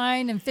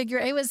online and figure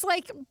it was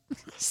like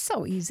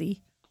so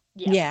easy.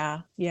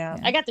 Yeah.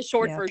 I got the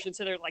short version,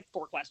 so there are like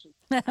 4 questions.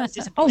 I was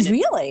Oh, disappointed.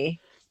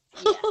 really?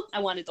 Yeah, I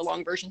wanted the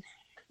long version.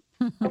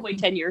 Wait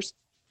 10 years.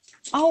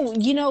 Oh,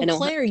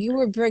 Claire, you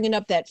were bringing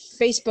up that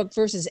Facebook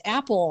versus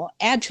Apple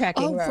ad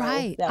tracking. Oh,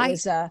 right.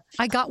 That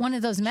I got one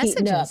of those heating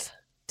up. messages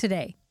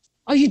today.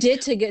 Oh, you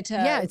did to get to.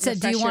 Yeah, it said,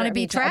 "Do you want to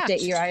be tracked?" To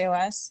update your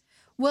iOS.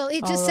 Well,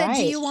 it just All said,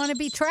 "Do right. you want to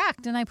be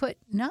tracked?" And I put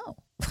no.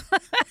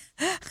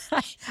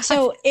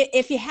 So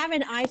if you have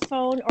an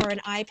iPhone or an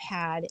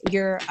iPad,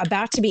 you're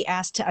about to be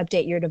asked to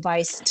update your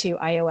device to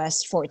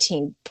iOS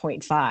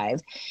 14.5.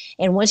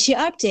 And once you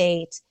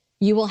update,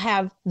 you will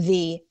have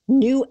the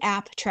new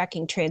app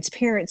tracking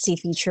transparency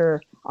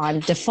feature on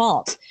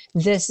default.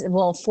 This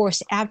will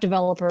force app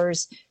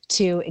developers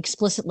to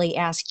explicitly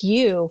ask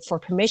you for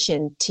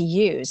permission to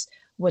use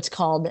what's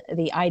called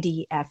the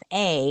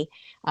IDFA,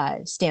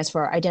 stands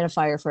for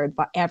Identifier for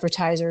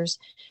Advertisers,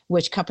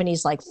 which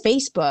companies like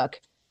Facebook,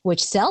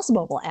 which sells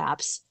mobile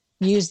apps,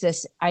 use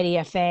this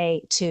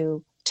IDFA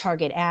to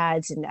target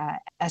ads and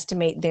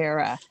estimate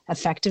their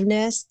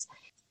effectiveness.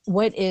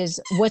 What's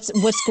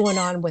going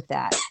on with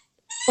that?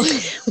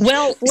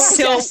 Well,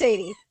 so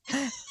Sadie,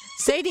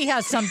 Sadie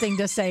has something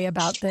to say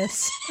about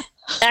this.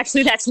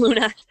 actually, that's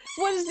Luna.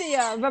 what does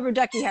the rubber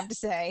ducky have to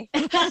say?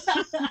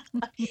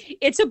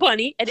 It's a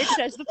bunny, and it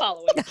says the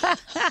following.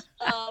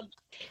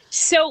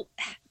 So,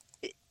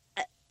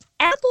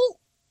 Apple,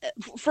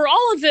 for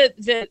all of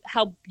the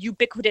how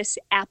ubiquitous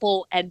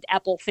Apple and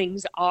Apple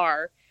things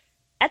are,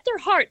 at their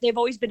heart, they've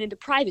always been into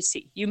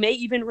privacy. You may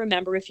even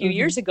remember a few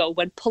years ago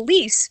when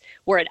police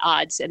were at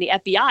odds and the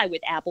FBI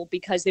with Apple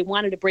because they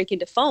wanted to break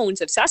into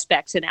phones of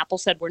suspects, and Apple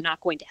said, we're not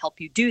going to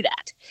help you do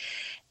that.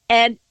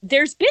 And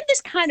there's been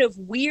this kind of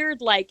weird,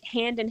 like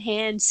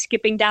hand-in-hand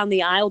skipping down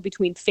the aisle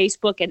between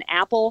Facebook and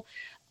Apple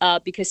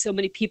because so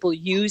many people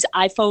use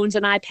iPhones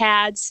and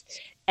iPads,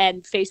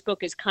 and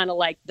Facebook is kind of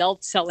like, they'll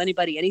sell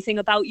anybody anything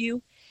about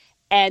you.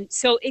 And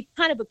so it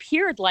kind of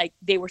appeared like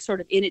they were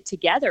sort of in it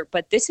together.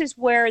 But this is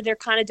where they're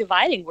kind of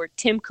dividing, where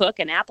Tim Cook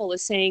and Apple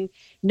is saying,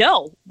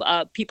 no,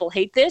 people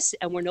hate this,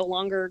 and we're no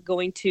longer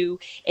going to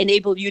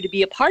enable you to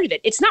be a part of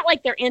it. It's not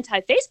like they're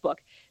anti-Facebook.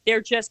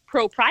 They're just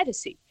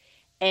pro-privacy.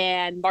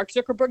 And Mark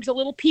Zuckerberg's a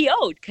little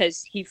PO'd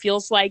because he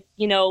feels like,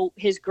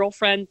 his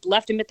girlfriend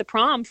left him at the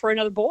prom for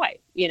another boy,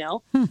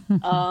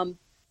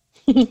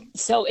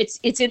 So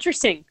it's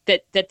interesting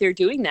that they're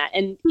doing that.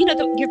 And,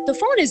 the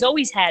phone has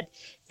always had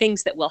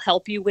things that will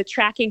help you with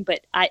tracking.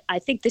 But I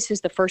think this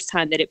is the first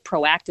time that it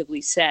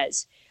proactively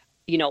says,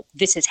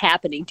 this is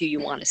happening. Do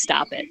you want to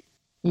stop it?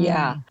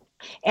 Yeah.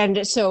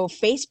 And so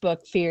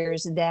Facebook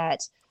fears that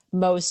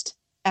most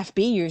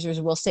FB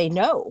users will say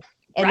no.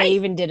 And Right. they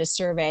even did a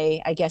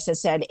survey, I guess, that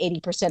said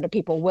 80% of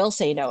people will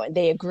say no, and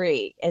they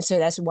agree. And so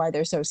that's why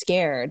they're so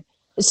scared.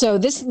 So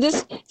this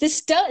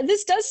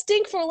does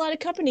stink for a lot of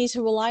companies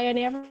who rely on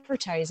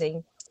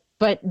advertising.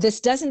 But this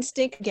doesn't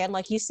stink, again,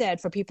 like you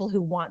said, for people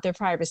who want their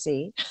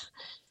privacy.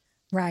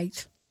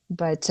 Right.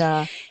 But, it's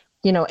Well,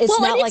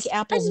 not and like it's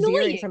Apple's annoying.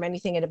 veering from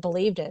anything it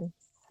believed in.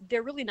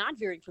 They're really not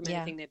veering from Yeah.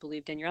 anything they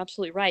believed in. You're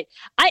absolutely right.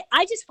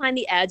 I just find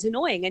the ads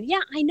annoying. And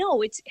yeah, I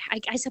know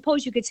I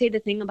suppose you could say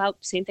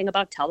same thing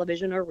about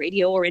television or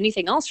radio or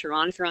anything else you're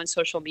on, if you're on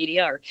social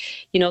media, or,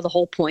 the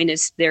whole point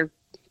is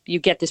you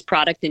get this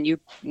product and you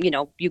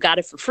got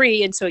it for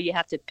free. And so you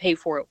have to pay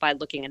for it by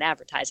looking at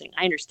advertising.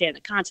 I understand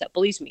the concept.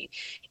 Believe me,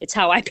 it's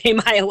how I pay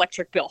my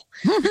electric bill,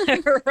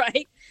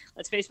 right?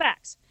 Let's face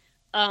facts.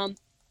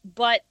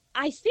 But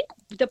I think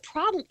the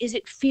problem is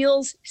it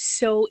feels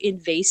so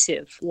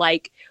invasive.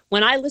 Like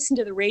when I listen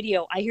to the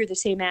radio, I hear the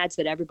same ads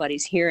that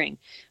everybody's hearing.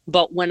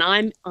 But when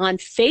I'm on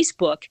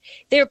Facebook,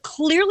 they're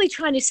clearly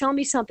trying to sell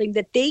me something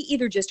that they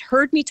either just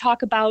heard me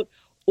talk about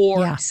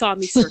or Yeah. saw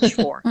me search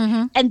for.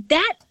 Mhm. And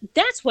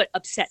that's what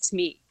upsets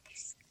me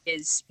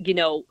is,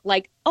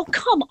 like, oh,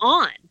 come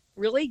on,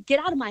 really? Get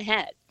out of my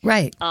head.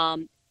 Right.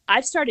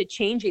 I've started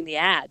changing the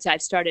ads.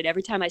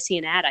 Every time I see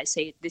an ad, I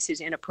say, this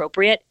is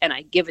inappropriate. And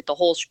I give it the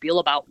whole spiel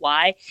about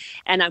why.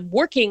 And I'm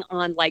working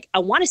on, I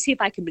want to see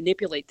if I can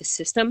manipulate the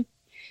system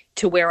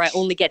to where I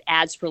only get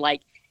ads for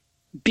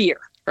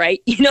beer,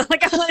 right?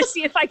 I want to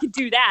see if I could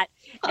do that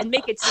and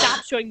make it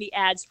stop showing me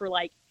ads for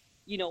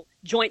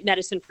joint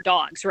medicine for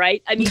dogs,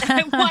 right? I mean,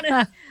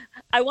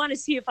 I want to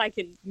see if I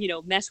can,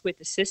 mess with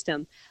the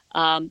system.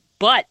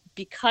 But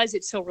because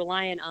it's so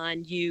reliant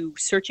on you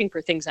searching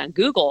for things on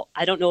Google,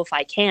 I don't know if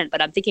I can, but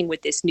I'm thinking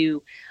with this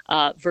new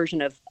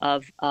version of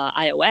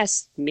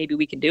iOS, maybe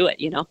we can do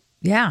it,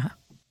 Yeah.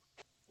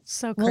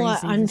 So crazy. Well,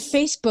 on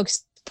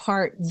Facebook's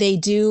part, they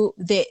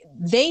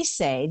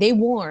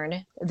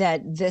warn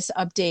that this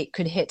update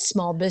could hit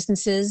small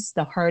businesses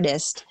the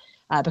hardest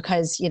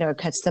because, it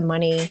cuts the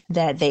money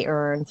that they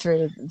earn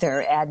through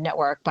their ad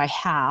network by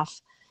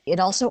half. It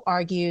also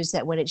argues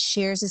that when it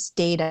shares its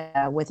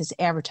data with its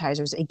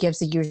advertisers, it gives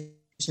the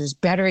users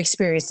better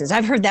experiences.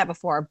 I've heard that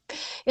before.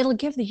 It'll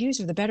give the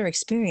user the better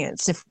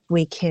experience if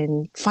we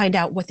can find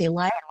out what they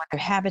like, what their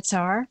habits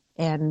are,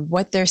 and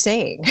what they're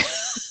saying.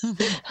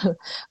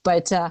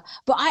 But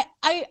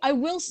I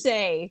will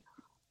say,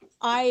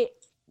 I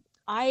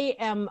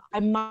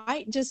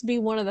might just be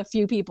one of the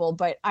few people,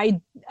 but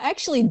I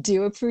actually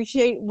do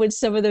appreciate when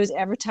some of those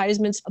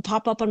advertisements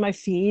pop up on my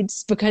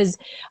feeds, because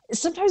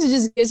sometimes it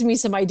just gives me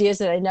some ideas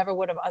that I never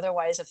would have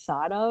otherwise have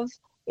thought of.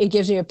 It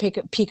gives me a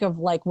peek of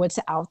what's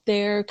out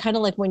there, kind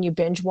of like when you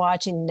binge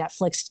watch and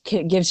Netflix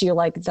gives you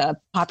the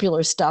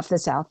popular stuff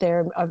that's out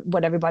there,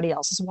 what everybody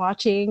else is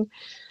watching.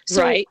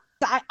 So Right.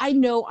 I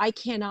know I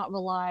cannot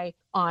rely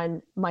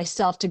on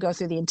myself to go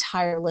through the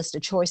entire list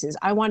of choices.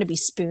 I want to be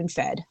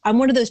spoon-fed. I'm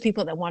one of those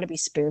people that want to be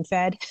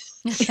spoon-fed.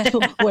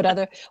 what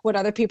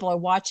other people are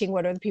watching,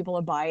 what other people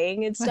are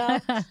buying and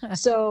stuff.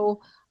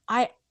 So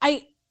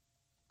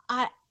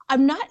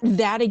I'm not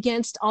that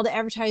against all the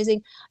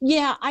advertising.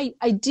 Yeah,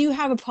 I do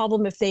have a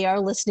problem if they are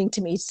listening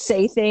to me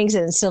say things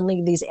and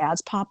suddenly these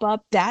ads pop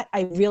up. That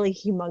I really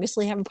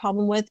humongously have a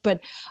problem with. But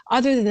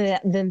other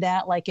than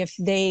that, if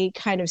they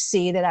kind of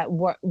see that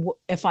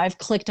if I've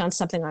clicked on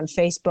something on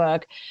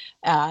Facebook,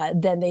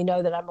 then they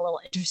know that I'm a little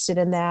interested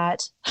in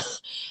that.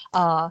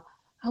 Are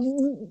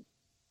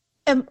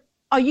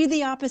you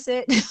the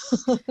opposite?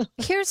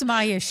 Here's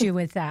my issue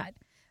with that.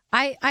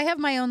 I have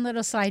my own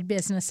little side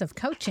business of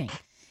coaching.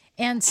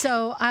 And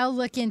so I'll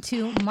look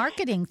into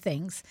marketing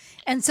things.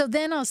 And so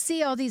then I'll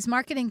see all these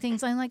marketing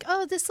things. I'm like,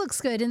 oh, this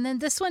looks good. And then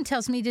this one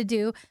tells me to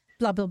do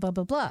blah, blah, blah,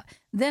 blah, blah.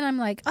 Then I'm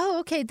like, oh,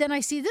 okay. Then I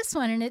see this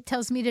one and it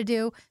tells me to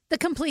do the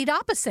complete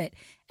opposite.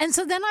 And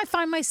so then I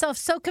find myself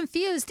so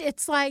confused.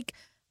 It's like,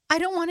 I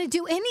don't want to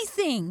do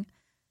anything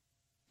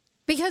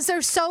because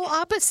they're so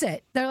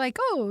opposite. They're like,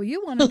 oh,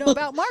 you want to know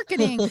about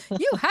marketing?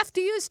 You have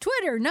to use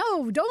Twitter. No,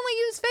 only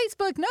use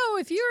Facebook. No,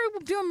 if you're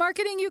doing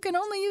marketing, you can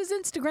only use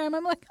Instagram.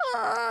 I'm like,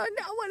 oh,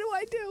 now what do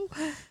I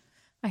do?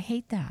 I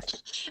hate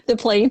that. They're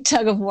playing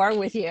tug of war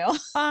with you.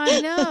 I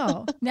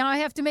know. Now I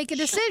have to make a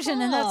decision,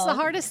 and that's the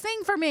hardest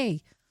thing for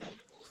me.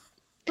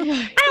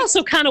 I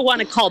also kind of want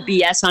to call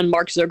BS on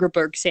Mark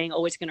Zuckerberg saying,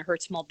 oh, it's going to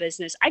hurt small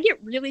business. I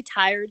get really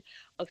tired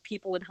of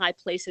people in high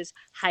places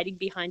hiding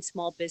behind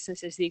small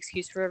business as the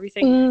excuse for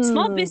everything.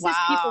 Small business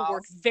people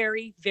work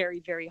very,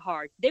 very, very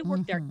hard. They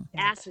work their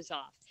asses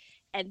off.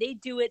 and they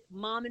do it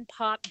mom and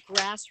pop,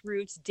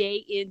 grassroots, day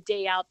in,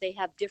 day out. They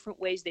have different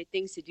ways,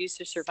 things to do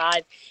to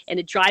survive. And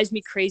it drives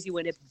me crazy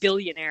when a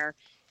billionaire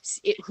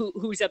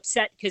who's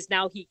upset because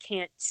now he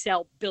can't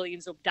sell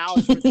billions of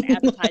dollars worth of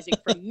advertising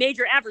from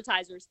major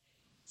advertisers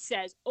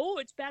says, oh,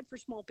 it's bad for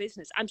small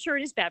business. I'm sure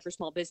it is bad for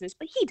small business,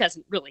 but he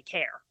doesn't really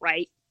care,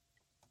 right?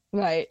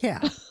 Right.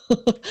 Yeah.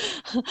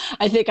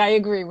 I think I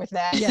agree with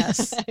that.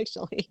 Yes.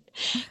 Actually,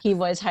 he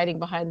was hiding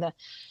behind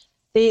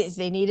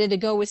they needed to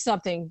go with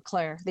something,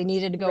 Claire. They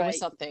needed to go with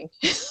something.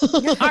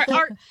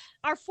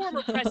 Our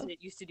former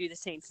president used to do the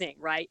same thing,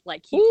 right?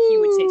 Like he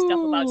would say stuff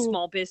about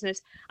small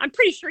business. I'm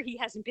pretty sure he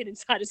hasn't been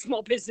inside a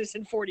small business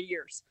in 40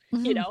 years,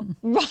 you know?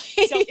 Right.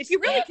 So if you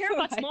really care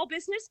about small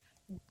business,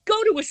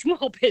 go to a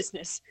small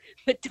business,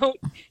 but don't,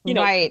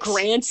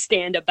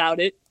 grandstand about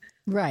it.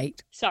 Right.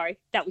 Sorry,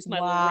 that was my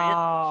little rant.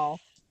 Wow.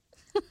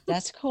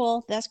 That's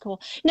cool. That's cool.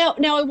 Now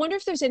I wonder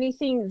if there's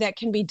anything that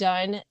can be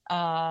done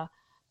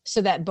so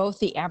that both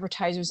the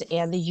advertisers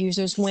and the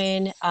users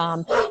win.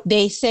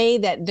 They say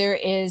that there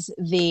is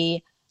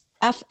the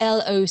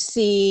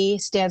FLOC,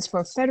 stands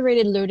for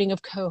Federated Learning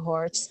of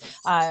Cohorts.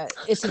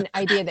 It's an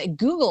idea that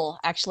Google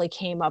actually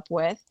came up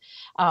with,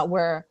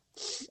 where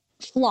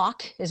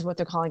FLOC is what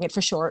they're calling it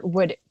for short,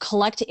 would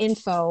collect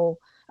info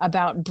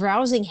about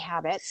browsing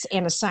habits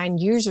and assign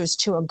users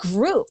to a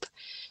group.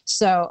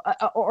 So,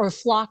 or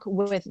flock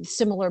with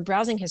similar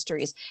browsing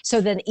histories. So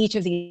then each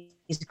of these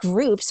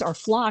groups or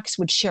flocks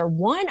would share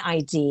one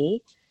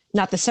ID,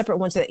 not the separate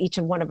ones that each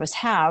one of us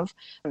have.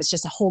 It's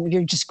just a whole,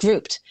 you're just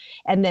grouped.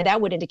 And then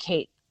that would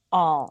indicate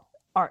all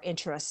our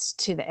interests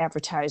to the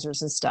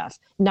advertisers and stuff,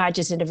 not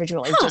just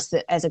individually, just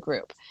as a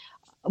group.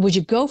 Would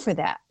you go for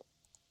that?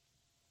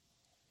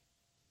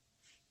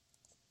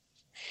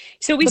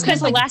 So we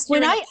spent the last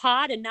year in a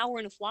pod and now we're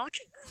in a flock?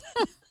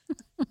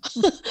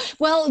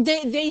 Well,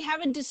 they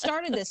haven't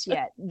started this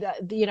yet.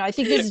 I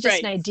think this is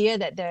just an idea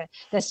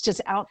that's just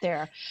out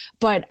there.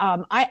 But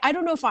I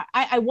don't know if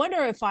I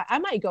wonder if I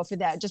might go for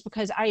that, just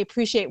because I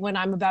appreciate when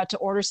I'm about to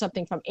order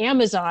something from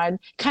Amazon.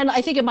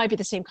 I think it might be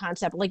the same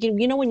concept. Like, when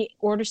you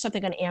order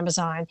something on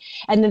Amazon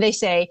and then they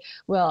say,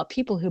 well,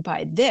 people who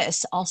buy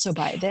this also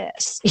buy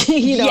this,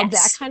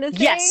 that kind of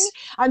thing. Yes.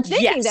 I'm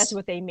thinking that's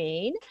what they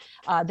mean.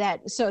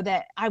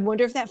 That I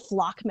wonder if that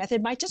flock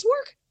method might just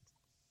work.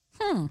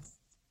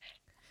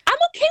 I'm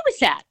okay with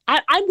that.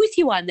 I'm with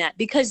you on that,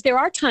 because there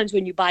are times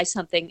when you buy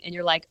something and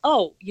you're like,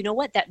 oh, you know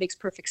what? That makes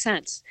perfect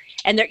sense.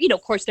 And they're,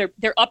 of course,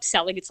 they're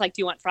upselling. It's like,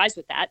 do you want fries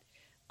with that?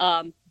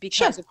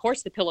 Because of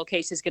course the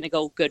pillowcase is going to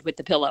go good with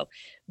the pillow,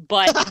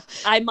 but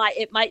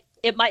it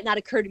might not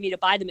occur to me to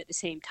buy them at the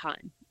same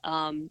time.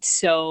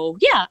 So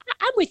yeah,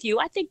 I'm with you.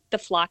 I think the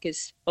flock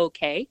is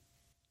okay.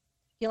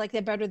 You like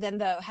that better than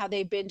how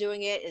they've been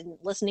doing it and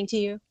listening to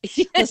you,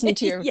 listening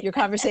to your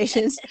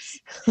conversations?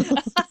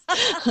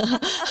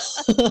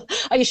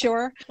 Are you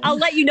sure? I'll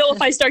let you know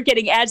if I start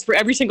getting ads for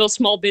every single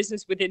small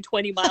business within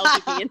 20 miles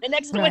of me in the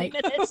next 20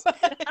 minutes.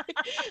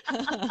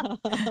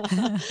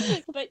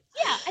 But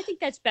yeah, I think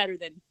that's better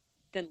than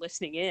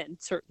listening in,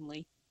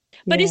 certainly.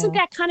 But isn't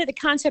that kind of the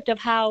concept of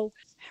how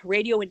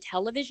radio and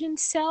television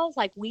sell?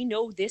 Like, we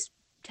know this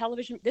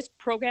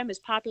program is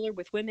popular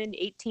with women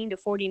 18 to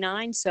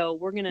 49, so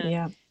we're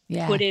gonna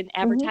put in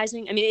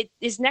advertising. I mean,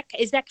 is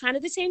that kind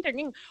of the same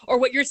thing? Or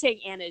what you're saying,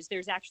 Anna, is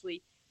there's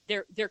actually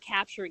they're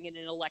capturing it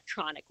in an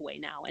electronic way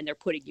now, and they're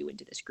putting you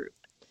into this group?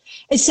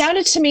 It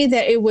sounded to me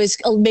that it was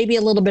maybe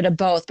a little bit of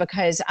both,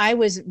 because I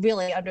was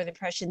really under the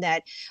impression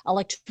that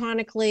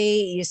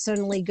electronically you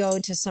suddenly go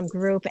to some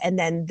group and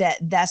then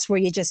that's where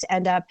you just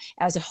end up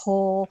as a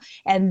whole.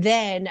 And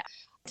then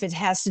if it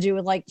has to do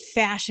with like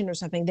fashion or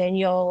something, then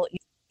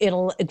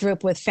it'll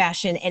group with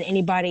fashion and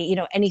anybody,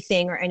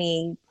 anything or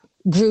any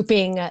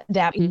grouping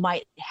that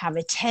might have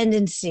a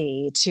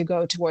tendency to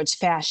go towards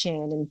fashion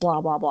and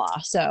blah, blah, blah.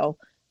 So,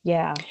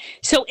 yeah.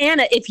 So,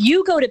 Anna, if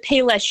you go to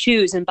Payless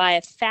Shoes and buy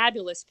a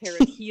fabulous pair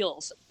of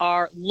heels,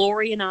 are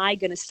Lori and I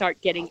going to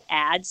start getting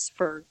ads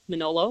for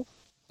Manolo?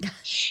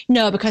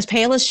 No, because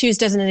Payless Shoes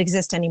doesn't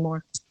exist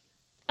anymore.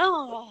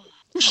 Oh.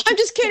 I'm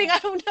just kidding. I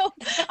don't know.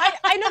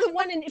 I know the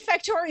one in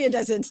Factoria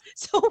doesn't.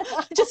 So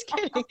I'm just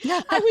kidding.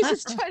 I was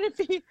just trying to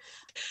be.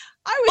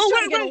 I was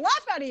trying to get a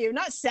laugh out of you,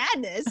 not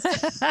sadness.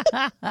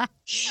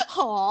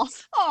 Aw.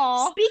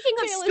 Speaking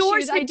of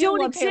stores that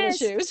don't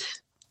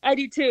exist, I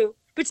do too.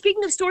 But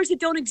speaking of stores that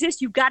don't exist,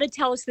 you've got to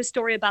tell us the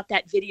story about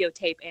that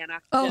videotape,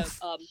 Anna.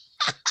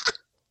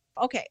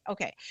 Okay.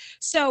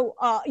 So,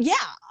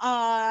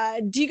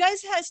 do you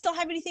guys still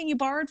have anything you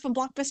borrowed from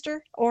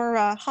Blockbuster or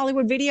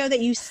Hollywood Video that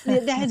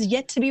has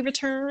yet to be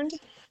returned?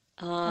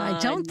 I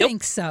don't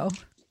think so.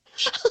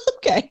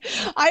 Okay.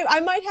 I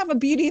might have a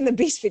Beauty and the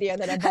Beast video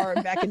that I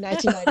borrowed back in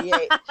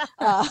 1998.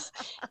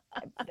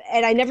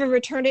 And I never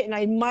returned it, and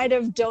I might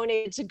have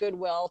donated to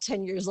Goodwill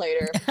 10 years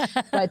later.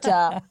 But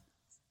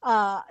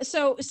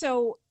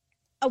so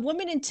a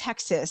woman in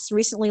Texas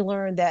recently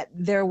learned that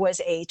there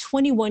was a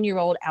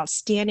 21-year-old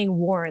outstanding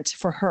warrant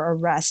for her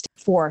arrest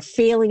for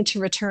failing to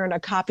return a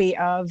copy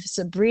of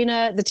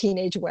Sabrina the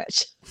Teenage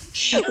Witch,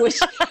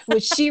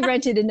 which she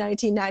rented in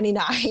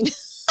 1999.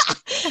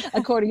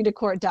 According to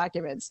court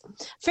documents.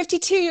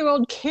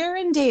 52-year-old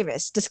Karen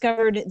Davis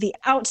discovered the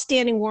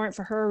outstanding warrant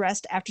for her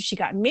arrest after she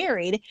got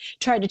married,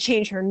 tried to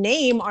change her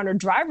name on her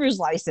driver's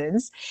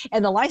license,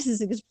 and the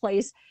licensing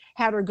place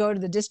had her go to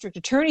the district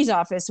attorney's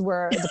office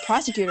where the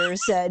prosecutor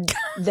said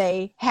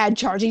they had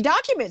charging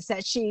documents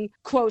that she,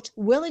 quote,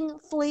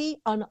 willingly,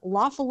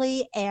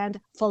 unlawfully,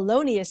 and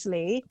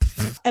feloniously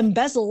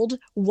embezzled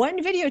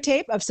one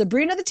videotape of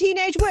Sabrina the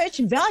Teenage Witch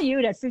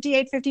valued at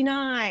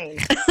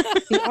 $58.59.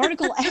 The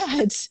article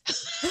adds,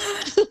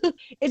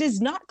 it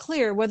is not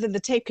clear whether the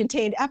tape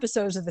contained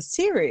episodes of the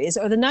series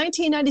or the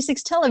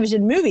 1996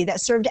 television movie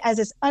that served as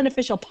its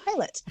unofficial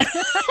pilot.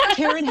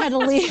 Karen had to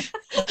leave.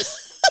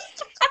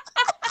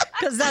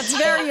 Because that's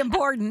very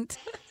important.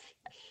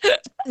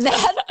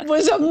 That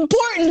was an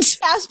important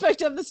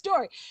aspect of the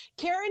story.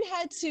 Karen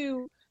had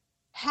to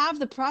have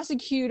the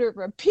prosecutor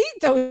repeat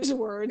those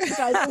words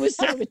because it was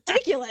so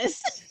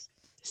ridiculous.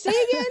 Say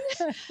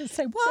again?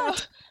 Say what?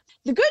 So,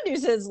 the good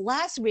news is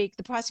last week,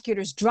 the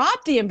prosecutors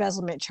dropped the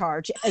embezzlement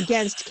charge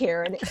against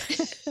Karen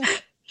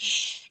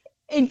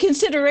in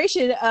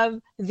consideration of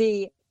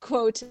the,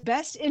 quote,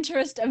 best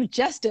interest of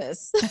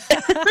justice.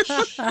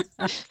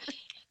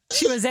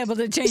 She was able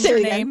to change her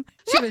name.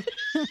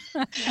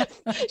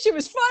 She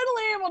was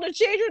finally able to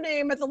change her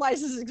name at the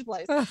licensing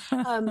place.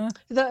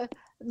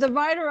 The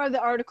writer of the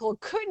article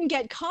couldn't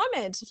get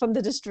comment from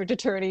the district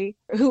attorney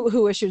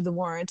who issued the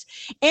warrant,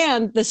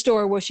 and the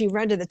store where she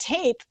rented the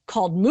tape,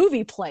 called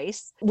Movie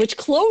Place, which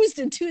closed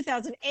in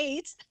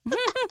 2008.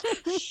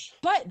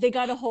 But they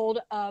got a hold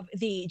of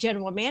the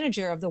general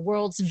manager of the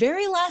world's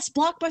very last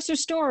Blockbuster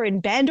store in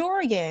Bend,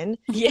 Oregon.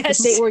 Yes. The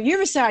state where you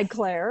reside,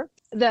 Claire.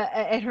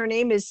 And her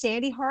name is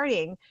Sandy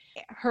Harding.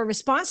 Her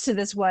response to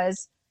this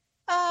was,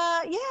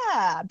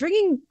 yeah,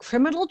 bringing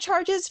criminal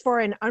charges for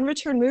an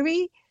unreturned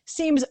movie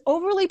seems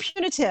overly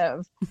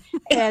punitive.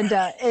 And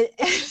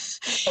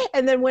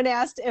and then when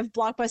asked if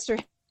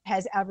Blockbuster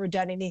has ever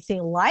done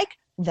anything like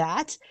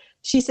that,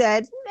 she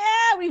said,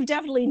 nah, we've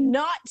definitely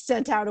not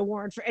sent out a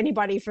warrant for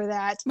anybody for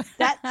that.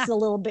 That's a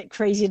little bit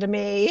crazy to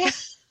me.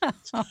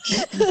 So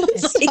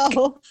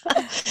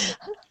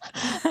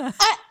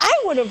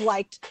I would have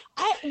liked,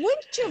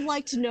 wouldn't you have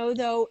liked to know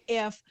though,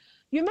 if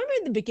you remember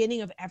in the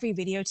beginning of every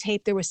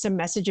videotape, there was some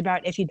message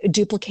about if you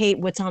duplicate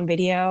what's on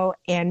video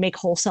and make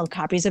wholesale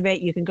copies of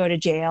it, you can go to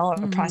jail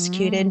or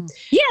prosecuted.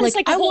 Yeah, like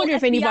I wonder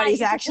if FBI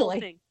anybody's actually.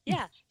 thing.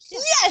 Yeah.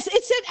 Yes,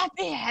 it said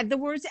it had the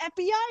words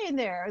FBI in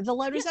there, the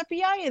letters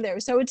FBI in there.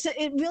 So it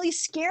really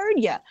scared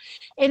you.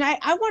 And I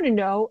want to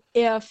know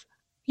if,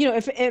 you know,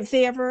 if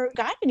they ever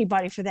got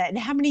anybody for that and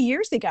how many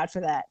years they got for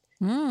that.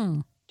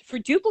 For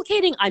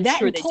duplicating, I'm That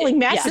sure and they pulling did.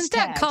 mattress Isn't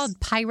that tags. called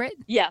pirate?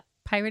 Yeah.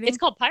 Pirating? It's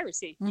called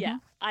piracy. Yeah.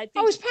 I think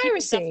Oh, it's people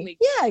piracy. definitely-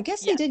 Yeah, I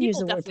guess they did use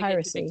people the word definitely get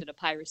piracy. convicted of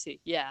piracy.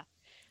 Yeah.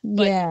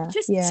 But Yeah,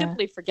 just yeah.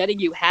 simply forgetting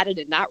you had it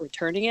and not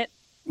returning it,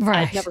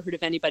 Right. I've never heard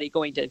of anybody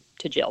going to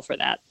jail for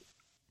that.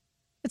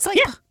 It's like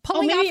Yeah.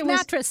 pulling maybe off it was-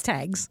 mattress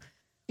tags,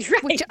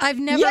 Right. which I've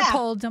never Yeah.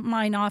 pulled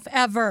mine off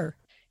ever.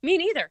 Me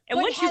neither. And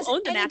But once you has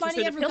own the mattress anybody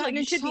or the ever pillow, gotten you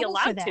in should be trouble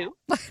for allowed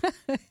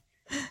to.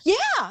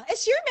 Yeah,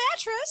 it's your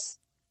mattress.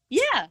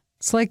 Yeah.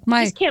 It's like You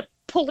my, just can't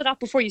pull it off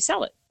before you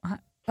sell it.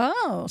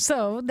 oh,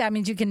 so that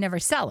means you can never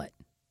sell it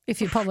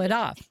if you pull it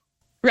off.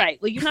 Right.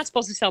 Well, you're not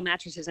supposed to sell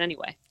mattresses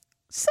anyway.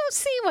 So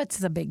see, what's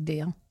the big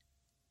deal?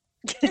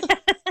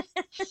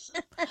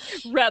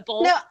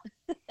 Rebel. Now,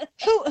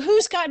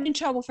 who's gotten in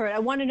trouble for it? I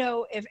want to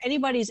know if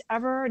anybody's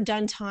ever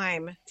done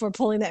time for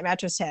pulling that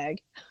mattress tag.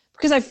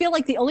 Because I feel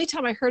like the only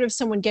time I heard of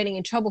someone getting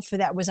in trouble for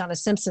that was on a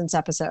Simpsons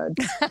episode.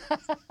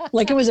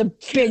 Like it was a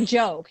big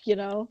joke, you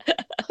know?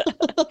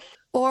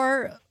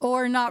 Or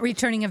not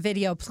returning a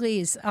video,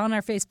 please, on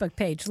our Facebook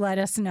page. Let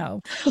us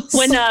know.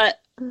 When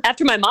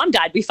after my mom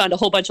died, we found a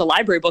whole bunch of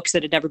library books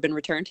that had never been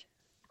returned.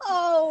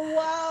 Oh,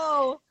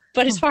 wow.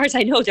 But as far as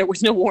I know, there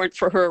was no warrant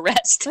for her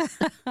arrest.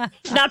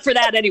 Not for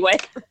that anyway.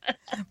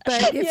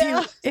 But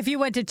Yeah. if you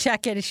went to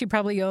check it, she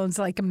probably owns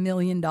like $1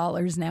 million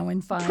now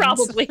in fines.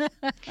 Probably.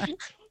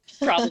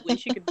 Probably.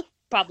 She could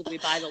probably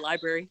buy the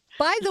library.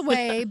 By the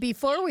way,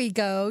 before we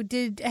go,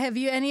 have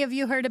any of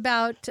you heard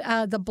about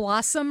the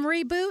Blossom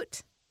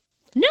reboot?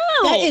 No.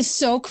 That is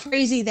so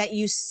crazy that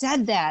you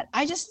said that.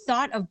 I just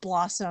thought of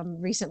Blossom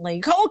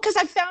recently. Oh, because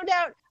I found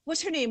out,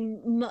 what's her name?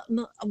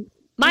 What's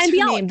Maya her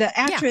Bialik. name? The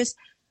actress.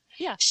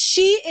 Yeah.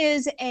 She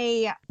is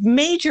a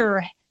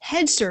major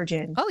head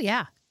surgeon, Oh,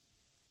 yeah.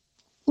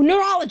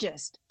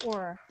 neurologist,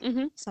 or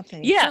Mhm.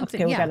 something. Yeah.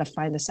 Okay, we Yeah. got to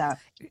find this out.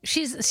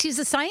 She's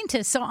a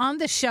scientist. So on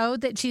the show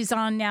that she's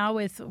on now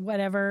with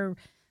whatever,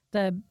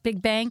 the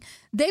Big Bang,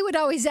 they would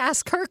always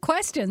ask her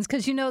questions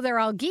because, they're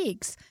all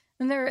geeks.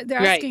 And they're Right.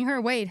 asking her,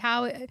 wait,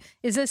 how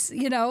is this,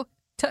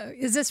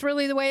 is this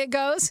really the way it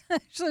goes?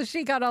 So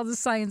she got all the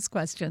science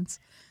questions.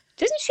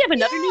 Doesn't she have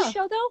another Yeah. new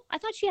show, though? I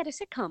thought she had a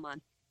sitcom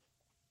on.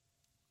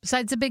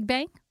 Besides the Big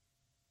Bang?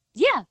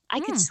 Yeah.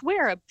 I could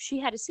swear she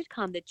had a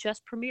sitcom that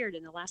just premiered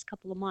in the last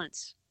couple of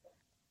months.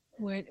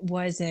 What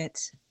was it?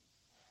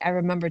 I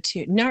remember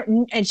too.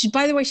 And she,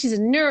 by the way, she's a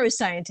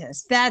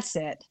neuroscientist. That's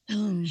it.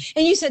 And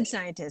you said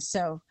scientist,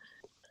 so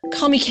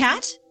Call Me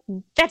Kat?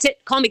 That's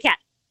it. Call me Kat.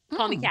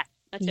 Call me Kat.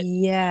 That's it.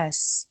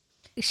 Yes.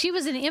 She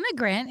was an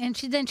immigrant, and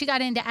she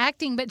got into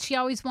acting, but she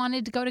always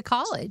wanted to go to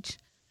college.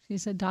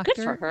 She's a doctor.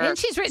 Good for her. And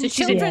she's written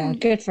So children. Yeah,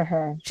 good for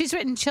her. She's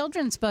written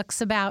children's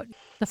books about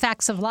the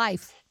facts of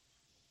life.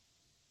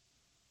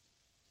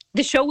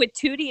 The show with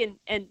Tootie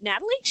and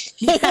Natalie?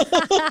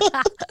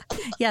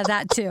 Yeah,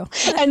 that too.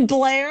 And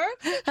Blair?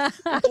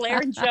 Blair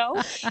and Joe?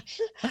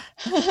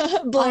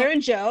 Blair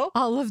and Joe?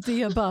 All of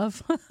the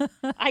above.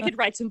 I could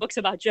write some books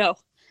about Joe.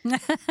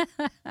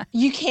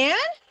 You can?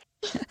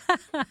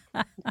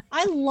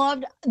 I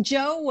loved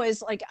Joe.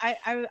 Was like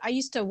I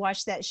used to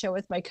watch that show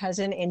with my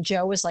cousin, and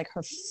Joe was like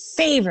her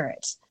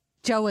favorite.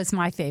 Joe was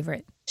my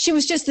favorite. She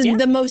was just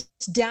the most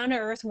down to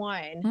earth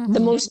one,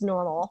 the most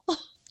normal.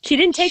 She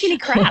didn't take any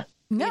crap.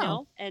 No. You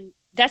know? And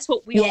that's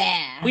what we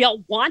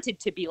all wanted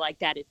to be like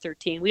that at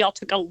 13. We all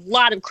took a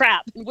lot of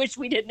crap and wished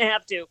we didn't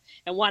have to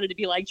and wanted to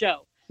be like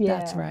Joe. Yeah.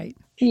 That's right.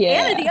 Yeah.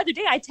 Anna, the other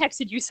day I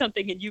texted you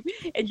something and you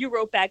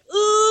wrote back,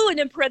 ooh, and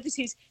in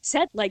parentheses,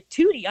 said like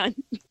Tootie on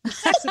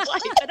Facts of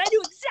Life. And I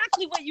knew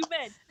exactly what you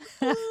meant.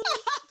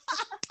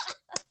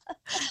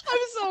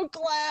 I'm so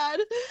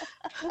glad.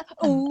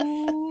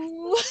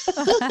 Ooh.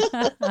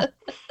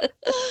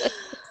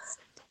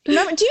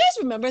 Remember? Do you guys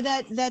remember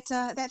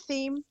that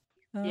theme?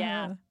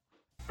 Yeah.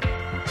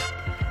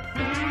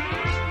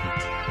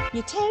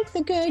 You take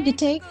the good, you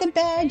take the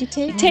bad, you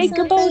take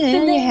them both and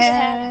then you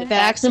have the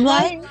facts of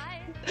life.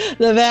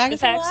 The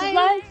facts of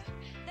life.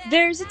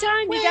 There's a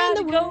time you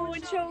gotta go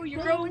and show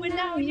you're growing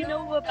now. You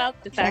know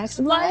about the facts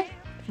of life.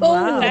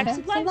 Wow. The facts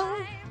of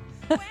life.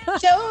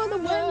 Show the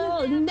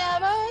world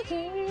never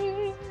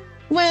care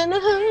when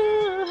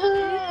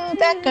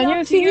back on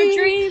your feet. Your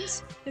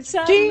dreams. And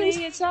suddenly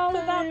it's all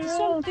about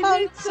something.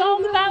 It's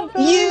all about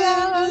you.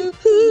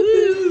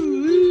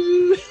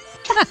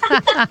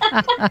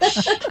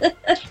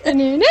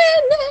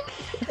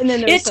 And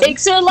then it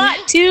takes a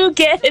lot to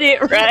get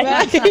it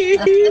right.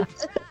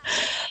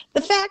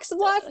 The facts of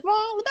life are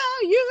all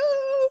about you.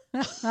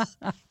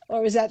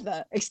 Or was that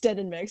the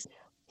extended mix?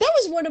 That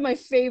was one of my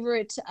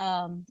favorite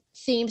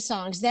theme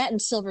songs. That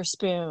and Silver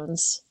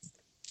Spoons.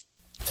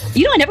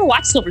 You know, I never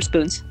watched Silver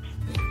Spoons.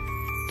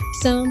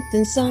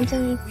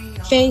 Something,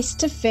 face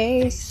to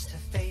face.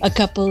 A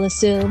couple of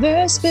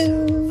silver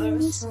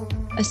spoons.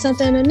 A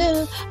something I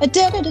know. A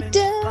da da da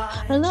da.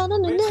 A la la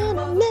la la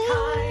la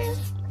la.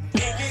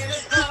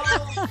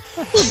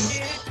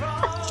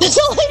 That's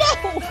all I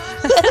know.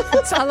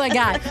 That's all I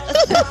got.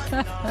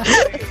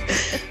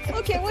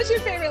 Okay, what's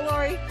your favorite,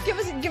 Lori? Give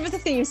us a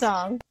theme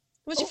song.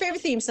 What's your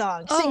favorite theme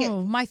song? Sing it.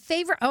 My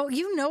favorite. Oh,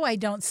 you know I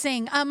don't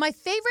sing. My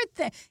favorite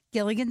thing,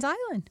 Gilligan's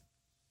Island.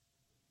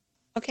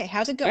 Okay,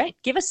 how's it go? All right,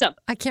 give us some.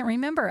 I can't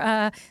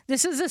remember.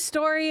 This is a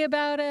story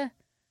about a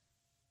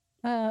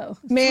Man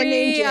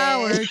named Jay.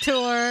 3-hour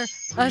tour.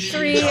 A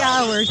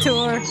 3-hour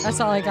tour.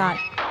 That's all I got.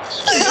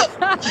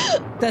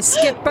 The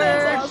skipper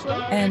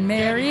and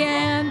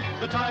Marianne.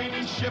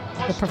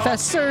 The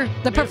professor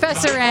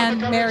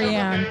and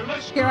Marianne.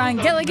 Here on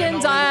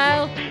Gilligan's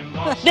Isle.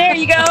 There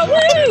you go.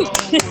 Woo!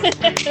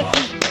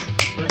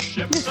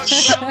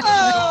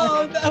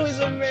 Oh, that was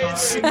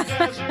amazing.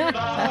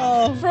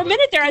 Oh, for a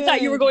minute there, I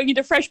thought you were going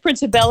into Fresh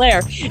Prince of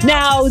Bel-Air.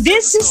 Now,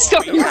 this is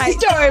story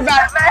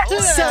about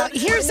So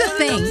here's the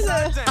thing.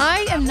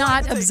 I am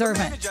not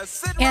observant.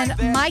 And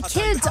my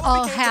kids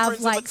all have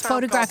like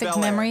photographic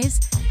memories.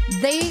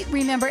 They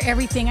remember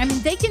everything. I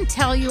mean, they can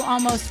tell you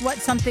almost what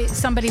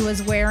somebody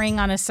was wearing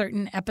on a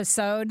certain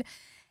episode.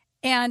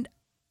 And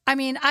I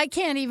mean, I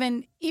can't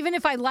even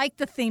if I like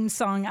the theme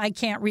song, I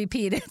can't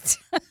repeat it.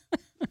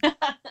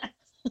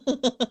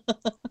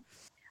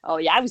 Oh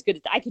yeah, I was good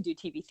at that. I could do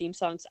TV theme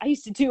songs. I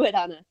used to do it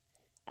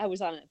I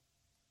was on a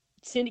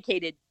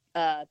syndicated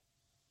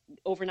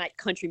overnight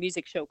country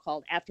music show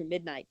called After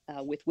Midnight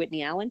with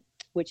Whitney Allen,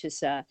 which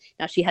is now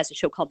she has a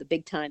show called The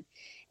Big Time.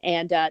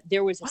 And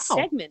there was a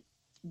segment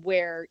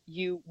where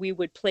we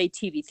would play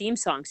TV theme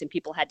songs and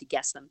people had to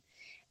guess them.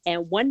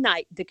 And one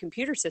night the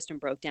computer system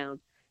broke down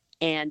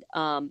and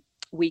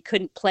we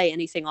couldn't play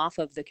anything off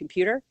of the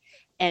computer.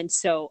 And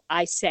so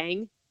I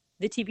sang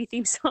the TV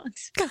theme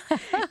songs.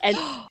 And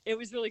it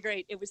was really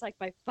great. It was like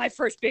my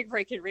first big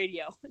break in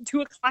radio.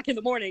 2:00 in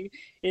the morning,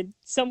 in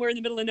somewhere in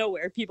the middle of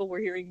nowhere, people were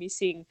hearing me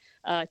sing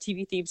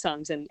TV theme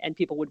songs and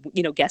people would,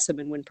 guess them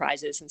and win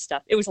prizes and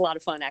stuff. It was a lot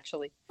of fun,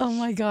 actually. Oh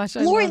my gosh.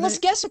 Lori, let's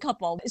guess a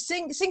couple.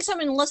 Sing some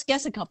and let's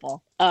guess a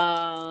couple.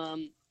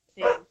 Sing.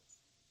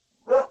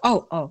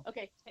 Oh.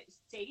 Okay,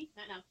 Sadie,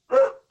 not now.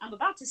 I'm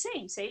about to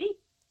sing, Sadie.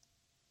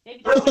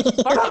 Maybe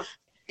that's barking.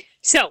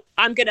 So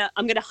I'm gonna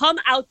hum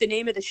out the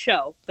name of the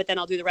show, but then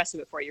I'll do the rest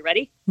of it for you.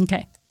 Ready?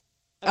 Okay.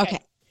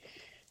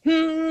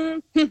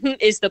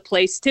 Is the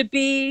place to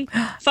be.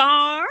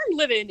 Farm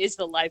living is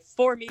the life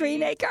for me.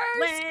 Green Acres.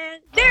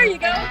 Land. There you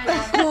go.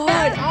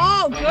 Good.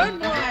 Oh, good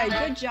boy.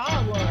 Good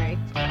job, Lori.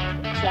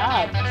 Good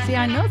job. See,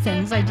 I know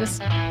things. I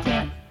just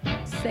can't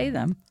say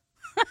them.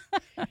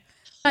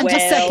 Just a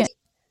second.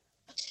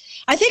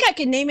 I think I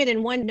can name it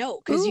in one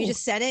note because you Ooh.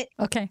 just said it.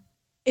 Okay.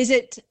 Is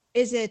it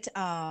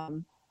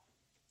Beverly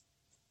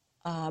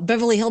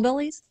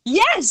Hillbillies?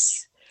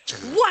 Yes.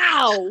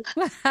 Wow.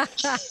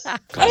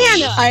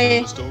 Anna.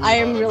 I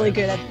am really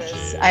good at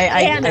this.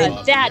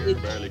 Anna, that is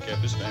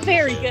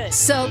very good.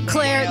 So,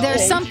 Claire,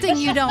 there's something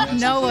you don't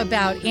know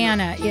about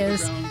Anna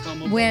is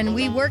when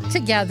we worked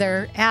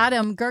together,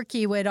 Adam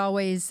Gerke would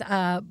always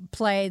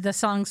play the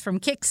songs from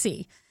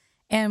Kixie.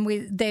 And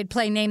they'd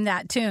play Name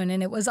That Tune.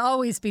 And it was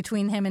always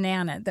between him and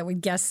Anna that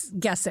we'd guess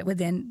it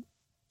within,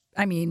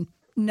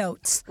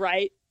 notes.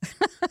 Right.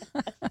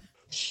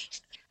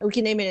 We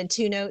can name it in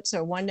 2 notes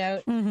or 1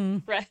 note. Mm-hmm.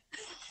 Right.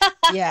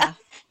 Yeah.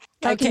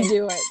 I Okay. can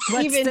do it.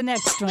 What's the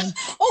next one?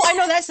 Oh, I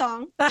know that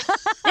song. Rubber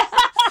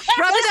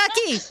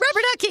Ducky.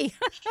 Sesame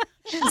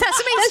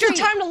That's Street.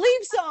 the Time to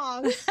Leave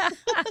song.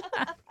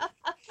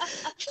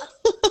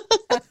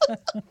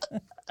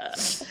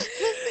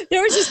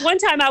 There was this one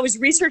time I was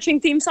researching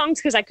theme songs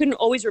because I couldn't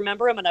always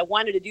remember them, and I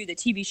wanted to do the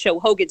TV show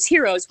Hogan's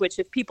Heroes, which,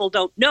 if people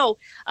don't know,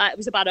 it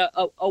was about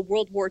a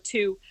World War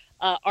II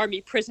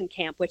Army prison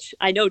camp, which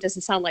I know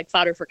doesn't sound like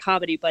fodder for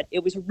comedy, but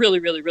it was a really,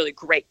 really, really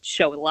great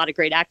show with a lot of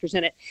great actors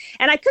in it.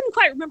 And I couldn't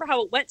quite remember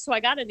how it went, so I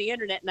got on the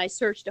internet and I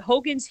searched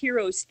Hogan's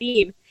Heroes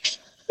theme.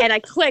 And I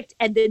clicked,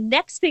 and the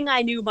next thing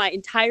I knew, my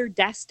entire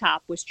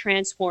desktop was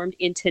transformed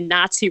into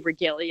Nazi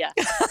regalia.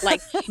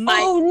 Like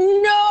my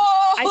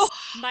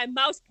my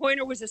mouse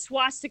pointer was a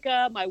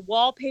swastika, my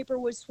wallpaper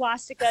was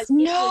swastikas. It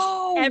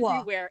was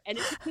everywhere, and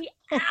it took me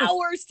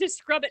hours to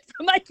scrub it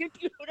from my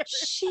computer.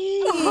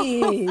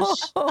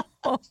 Sheesh.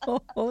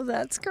 Oh,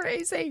 that's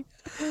crazy.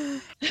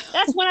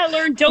 That's when I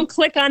learned don't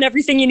click on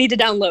everything you need to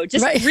download.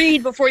 Just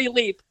read before you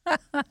leave.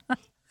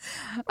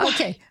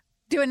 Okay,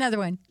 do another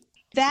one.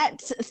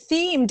 That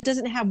theme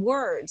doesn't have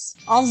words.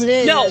 All it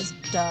is, No, is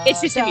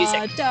it's just the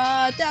music.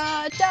 That's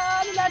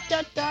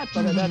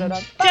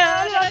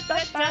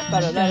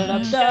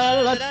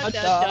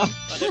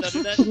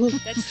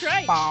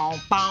right.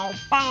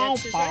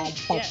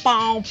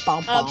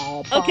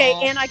 Okay,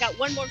 and I got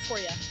one more for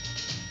you.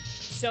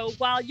 So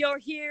while you're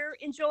here,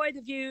 enjoy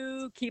the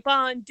view. Keep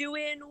on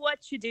doing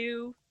what you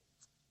do.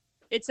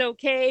 It's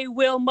okay,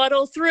 we'll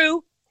muddle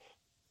through.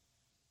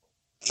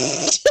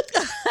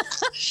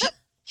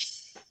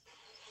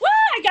 Woo,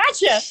 I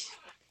gotcha.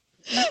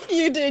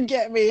 You did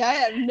get me. I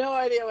have no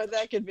idea what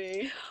that could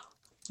be.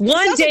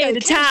 One day at a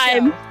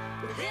time.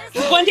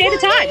 One day at a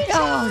time.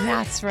 Oh,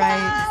 that's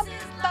right.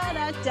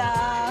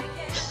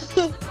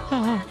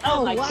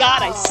 Oh my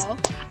God,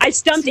 I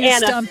stumped You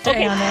Anna. stumped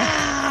Okay. Anna.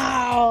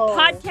 Wow.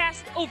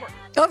 Podcast over.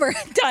 Over.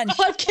 Done.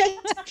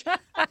 Podcast.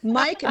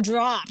 Mic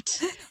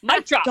dropped.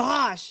 Mic drop.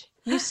 Gosh,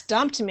 you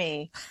stumped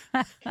me.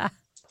 Now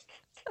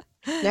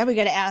we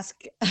got to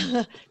ask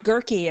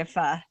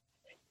Gerke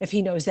if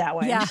he knows that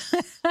one. Yeah.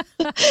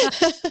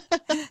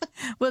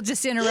 We'll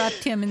just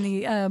interrupt him in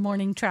the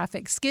morning traffic.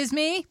 Excuse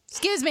me?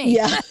 Excuse me.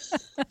 Yeah.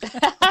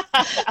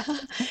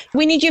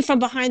 We need you from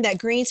behind that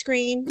green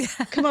screen.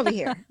 Come over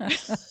here.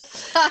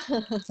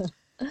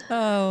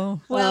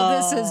 Oh, well,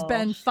 this has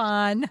been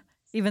fun,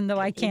 even though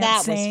I can't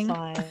That sing.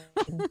 was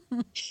fun.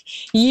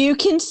 You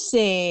can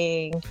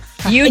sing.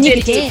 You And you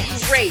did can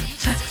dance. great.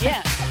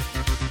 Yeah.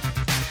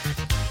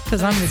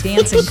 Because I'm the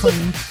dancing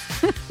queen.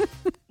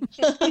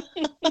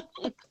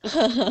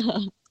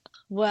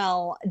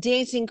 Well,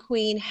 Dancing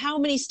Queen, how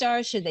many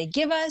stars should they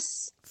give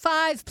us?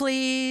 5,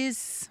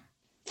 please.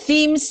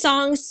 Theme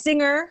song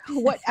singer,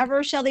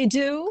 whatever shall they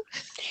do?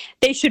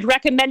 They should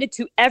recommend it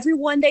to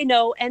everyone they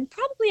know and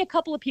probably a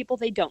couple of people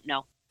they don't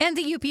know. And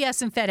the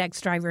UPS and FedEx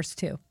drivers,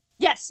 too.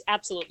 Yes,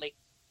 absolutely.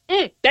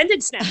 Bend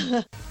and snap.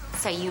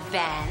 So you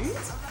bend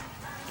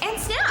and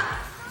snap.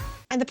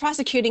 And the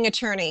prosecuting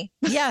attorney.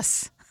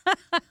 Yes.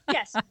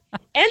 Yes. And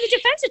the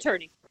defense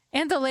attorney.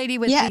 And the lady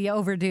with Yeah. the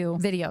overdue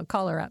video.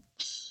 Call her up.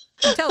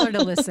 Tell her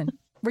to listen.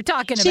 We're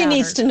talking She about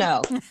needs her. to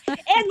know.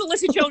 And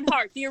Melissa Joan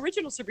Hart, the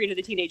original Sabrina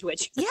the Teenage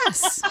Witch.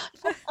 Yes.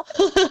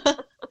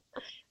 Don't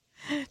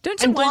you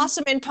And wonder?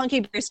 Blossom and Punky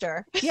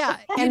Brewster. Yeah.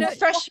 You And know,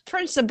 Fresh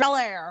Prince of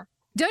Bel-Air.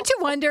 don't you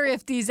wonder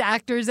if these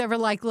actors ever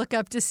look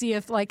up to see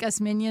if us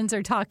minions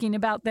are talking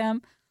about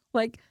them?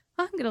 Like,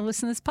 I'm going to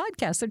listen to this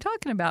podcast. They're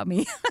talking about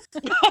me.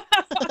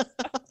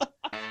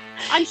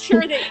 I'm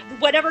sure that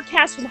whatever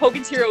cast from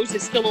Hogan's Heroes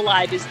is still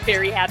alive is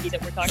very happy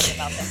that we're talking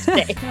about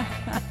them today.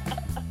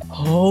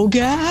 Oh,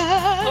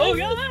 God. Oh,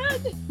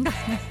 God.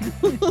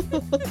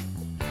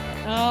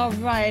 All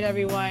right,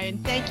 everyone.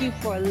 Thank you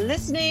for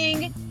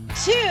listening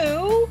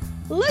to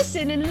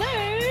Listen and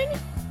Learn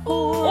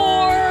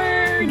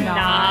Or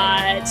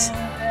not.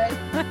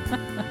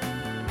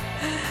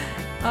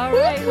 All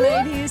right,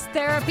 ladies.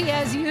 Therapy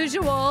as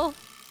usual.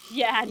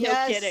 Yeah,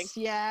 no kidding.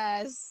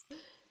 Yes.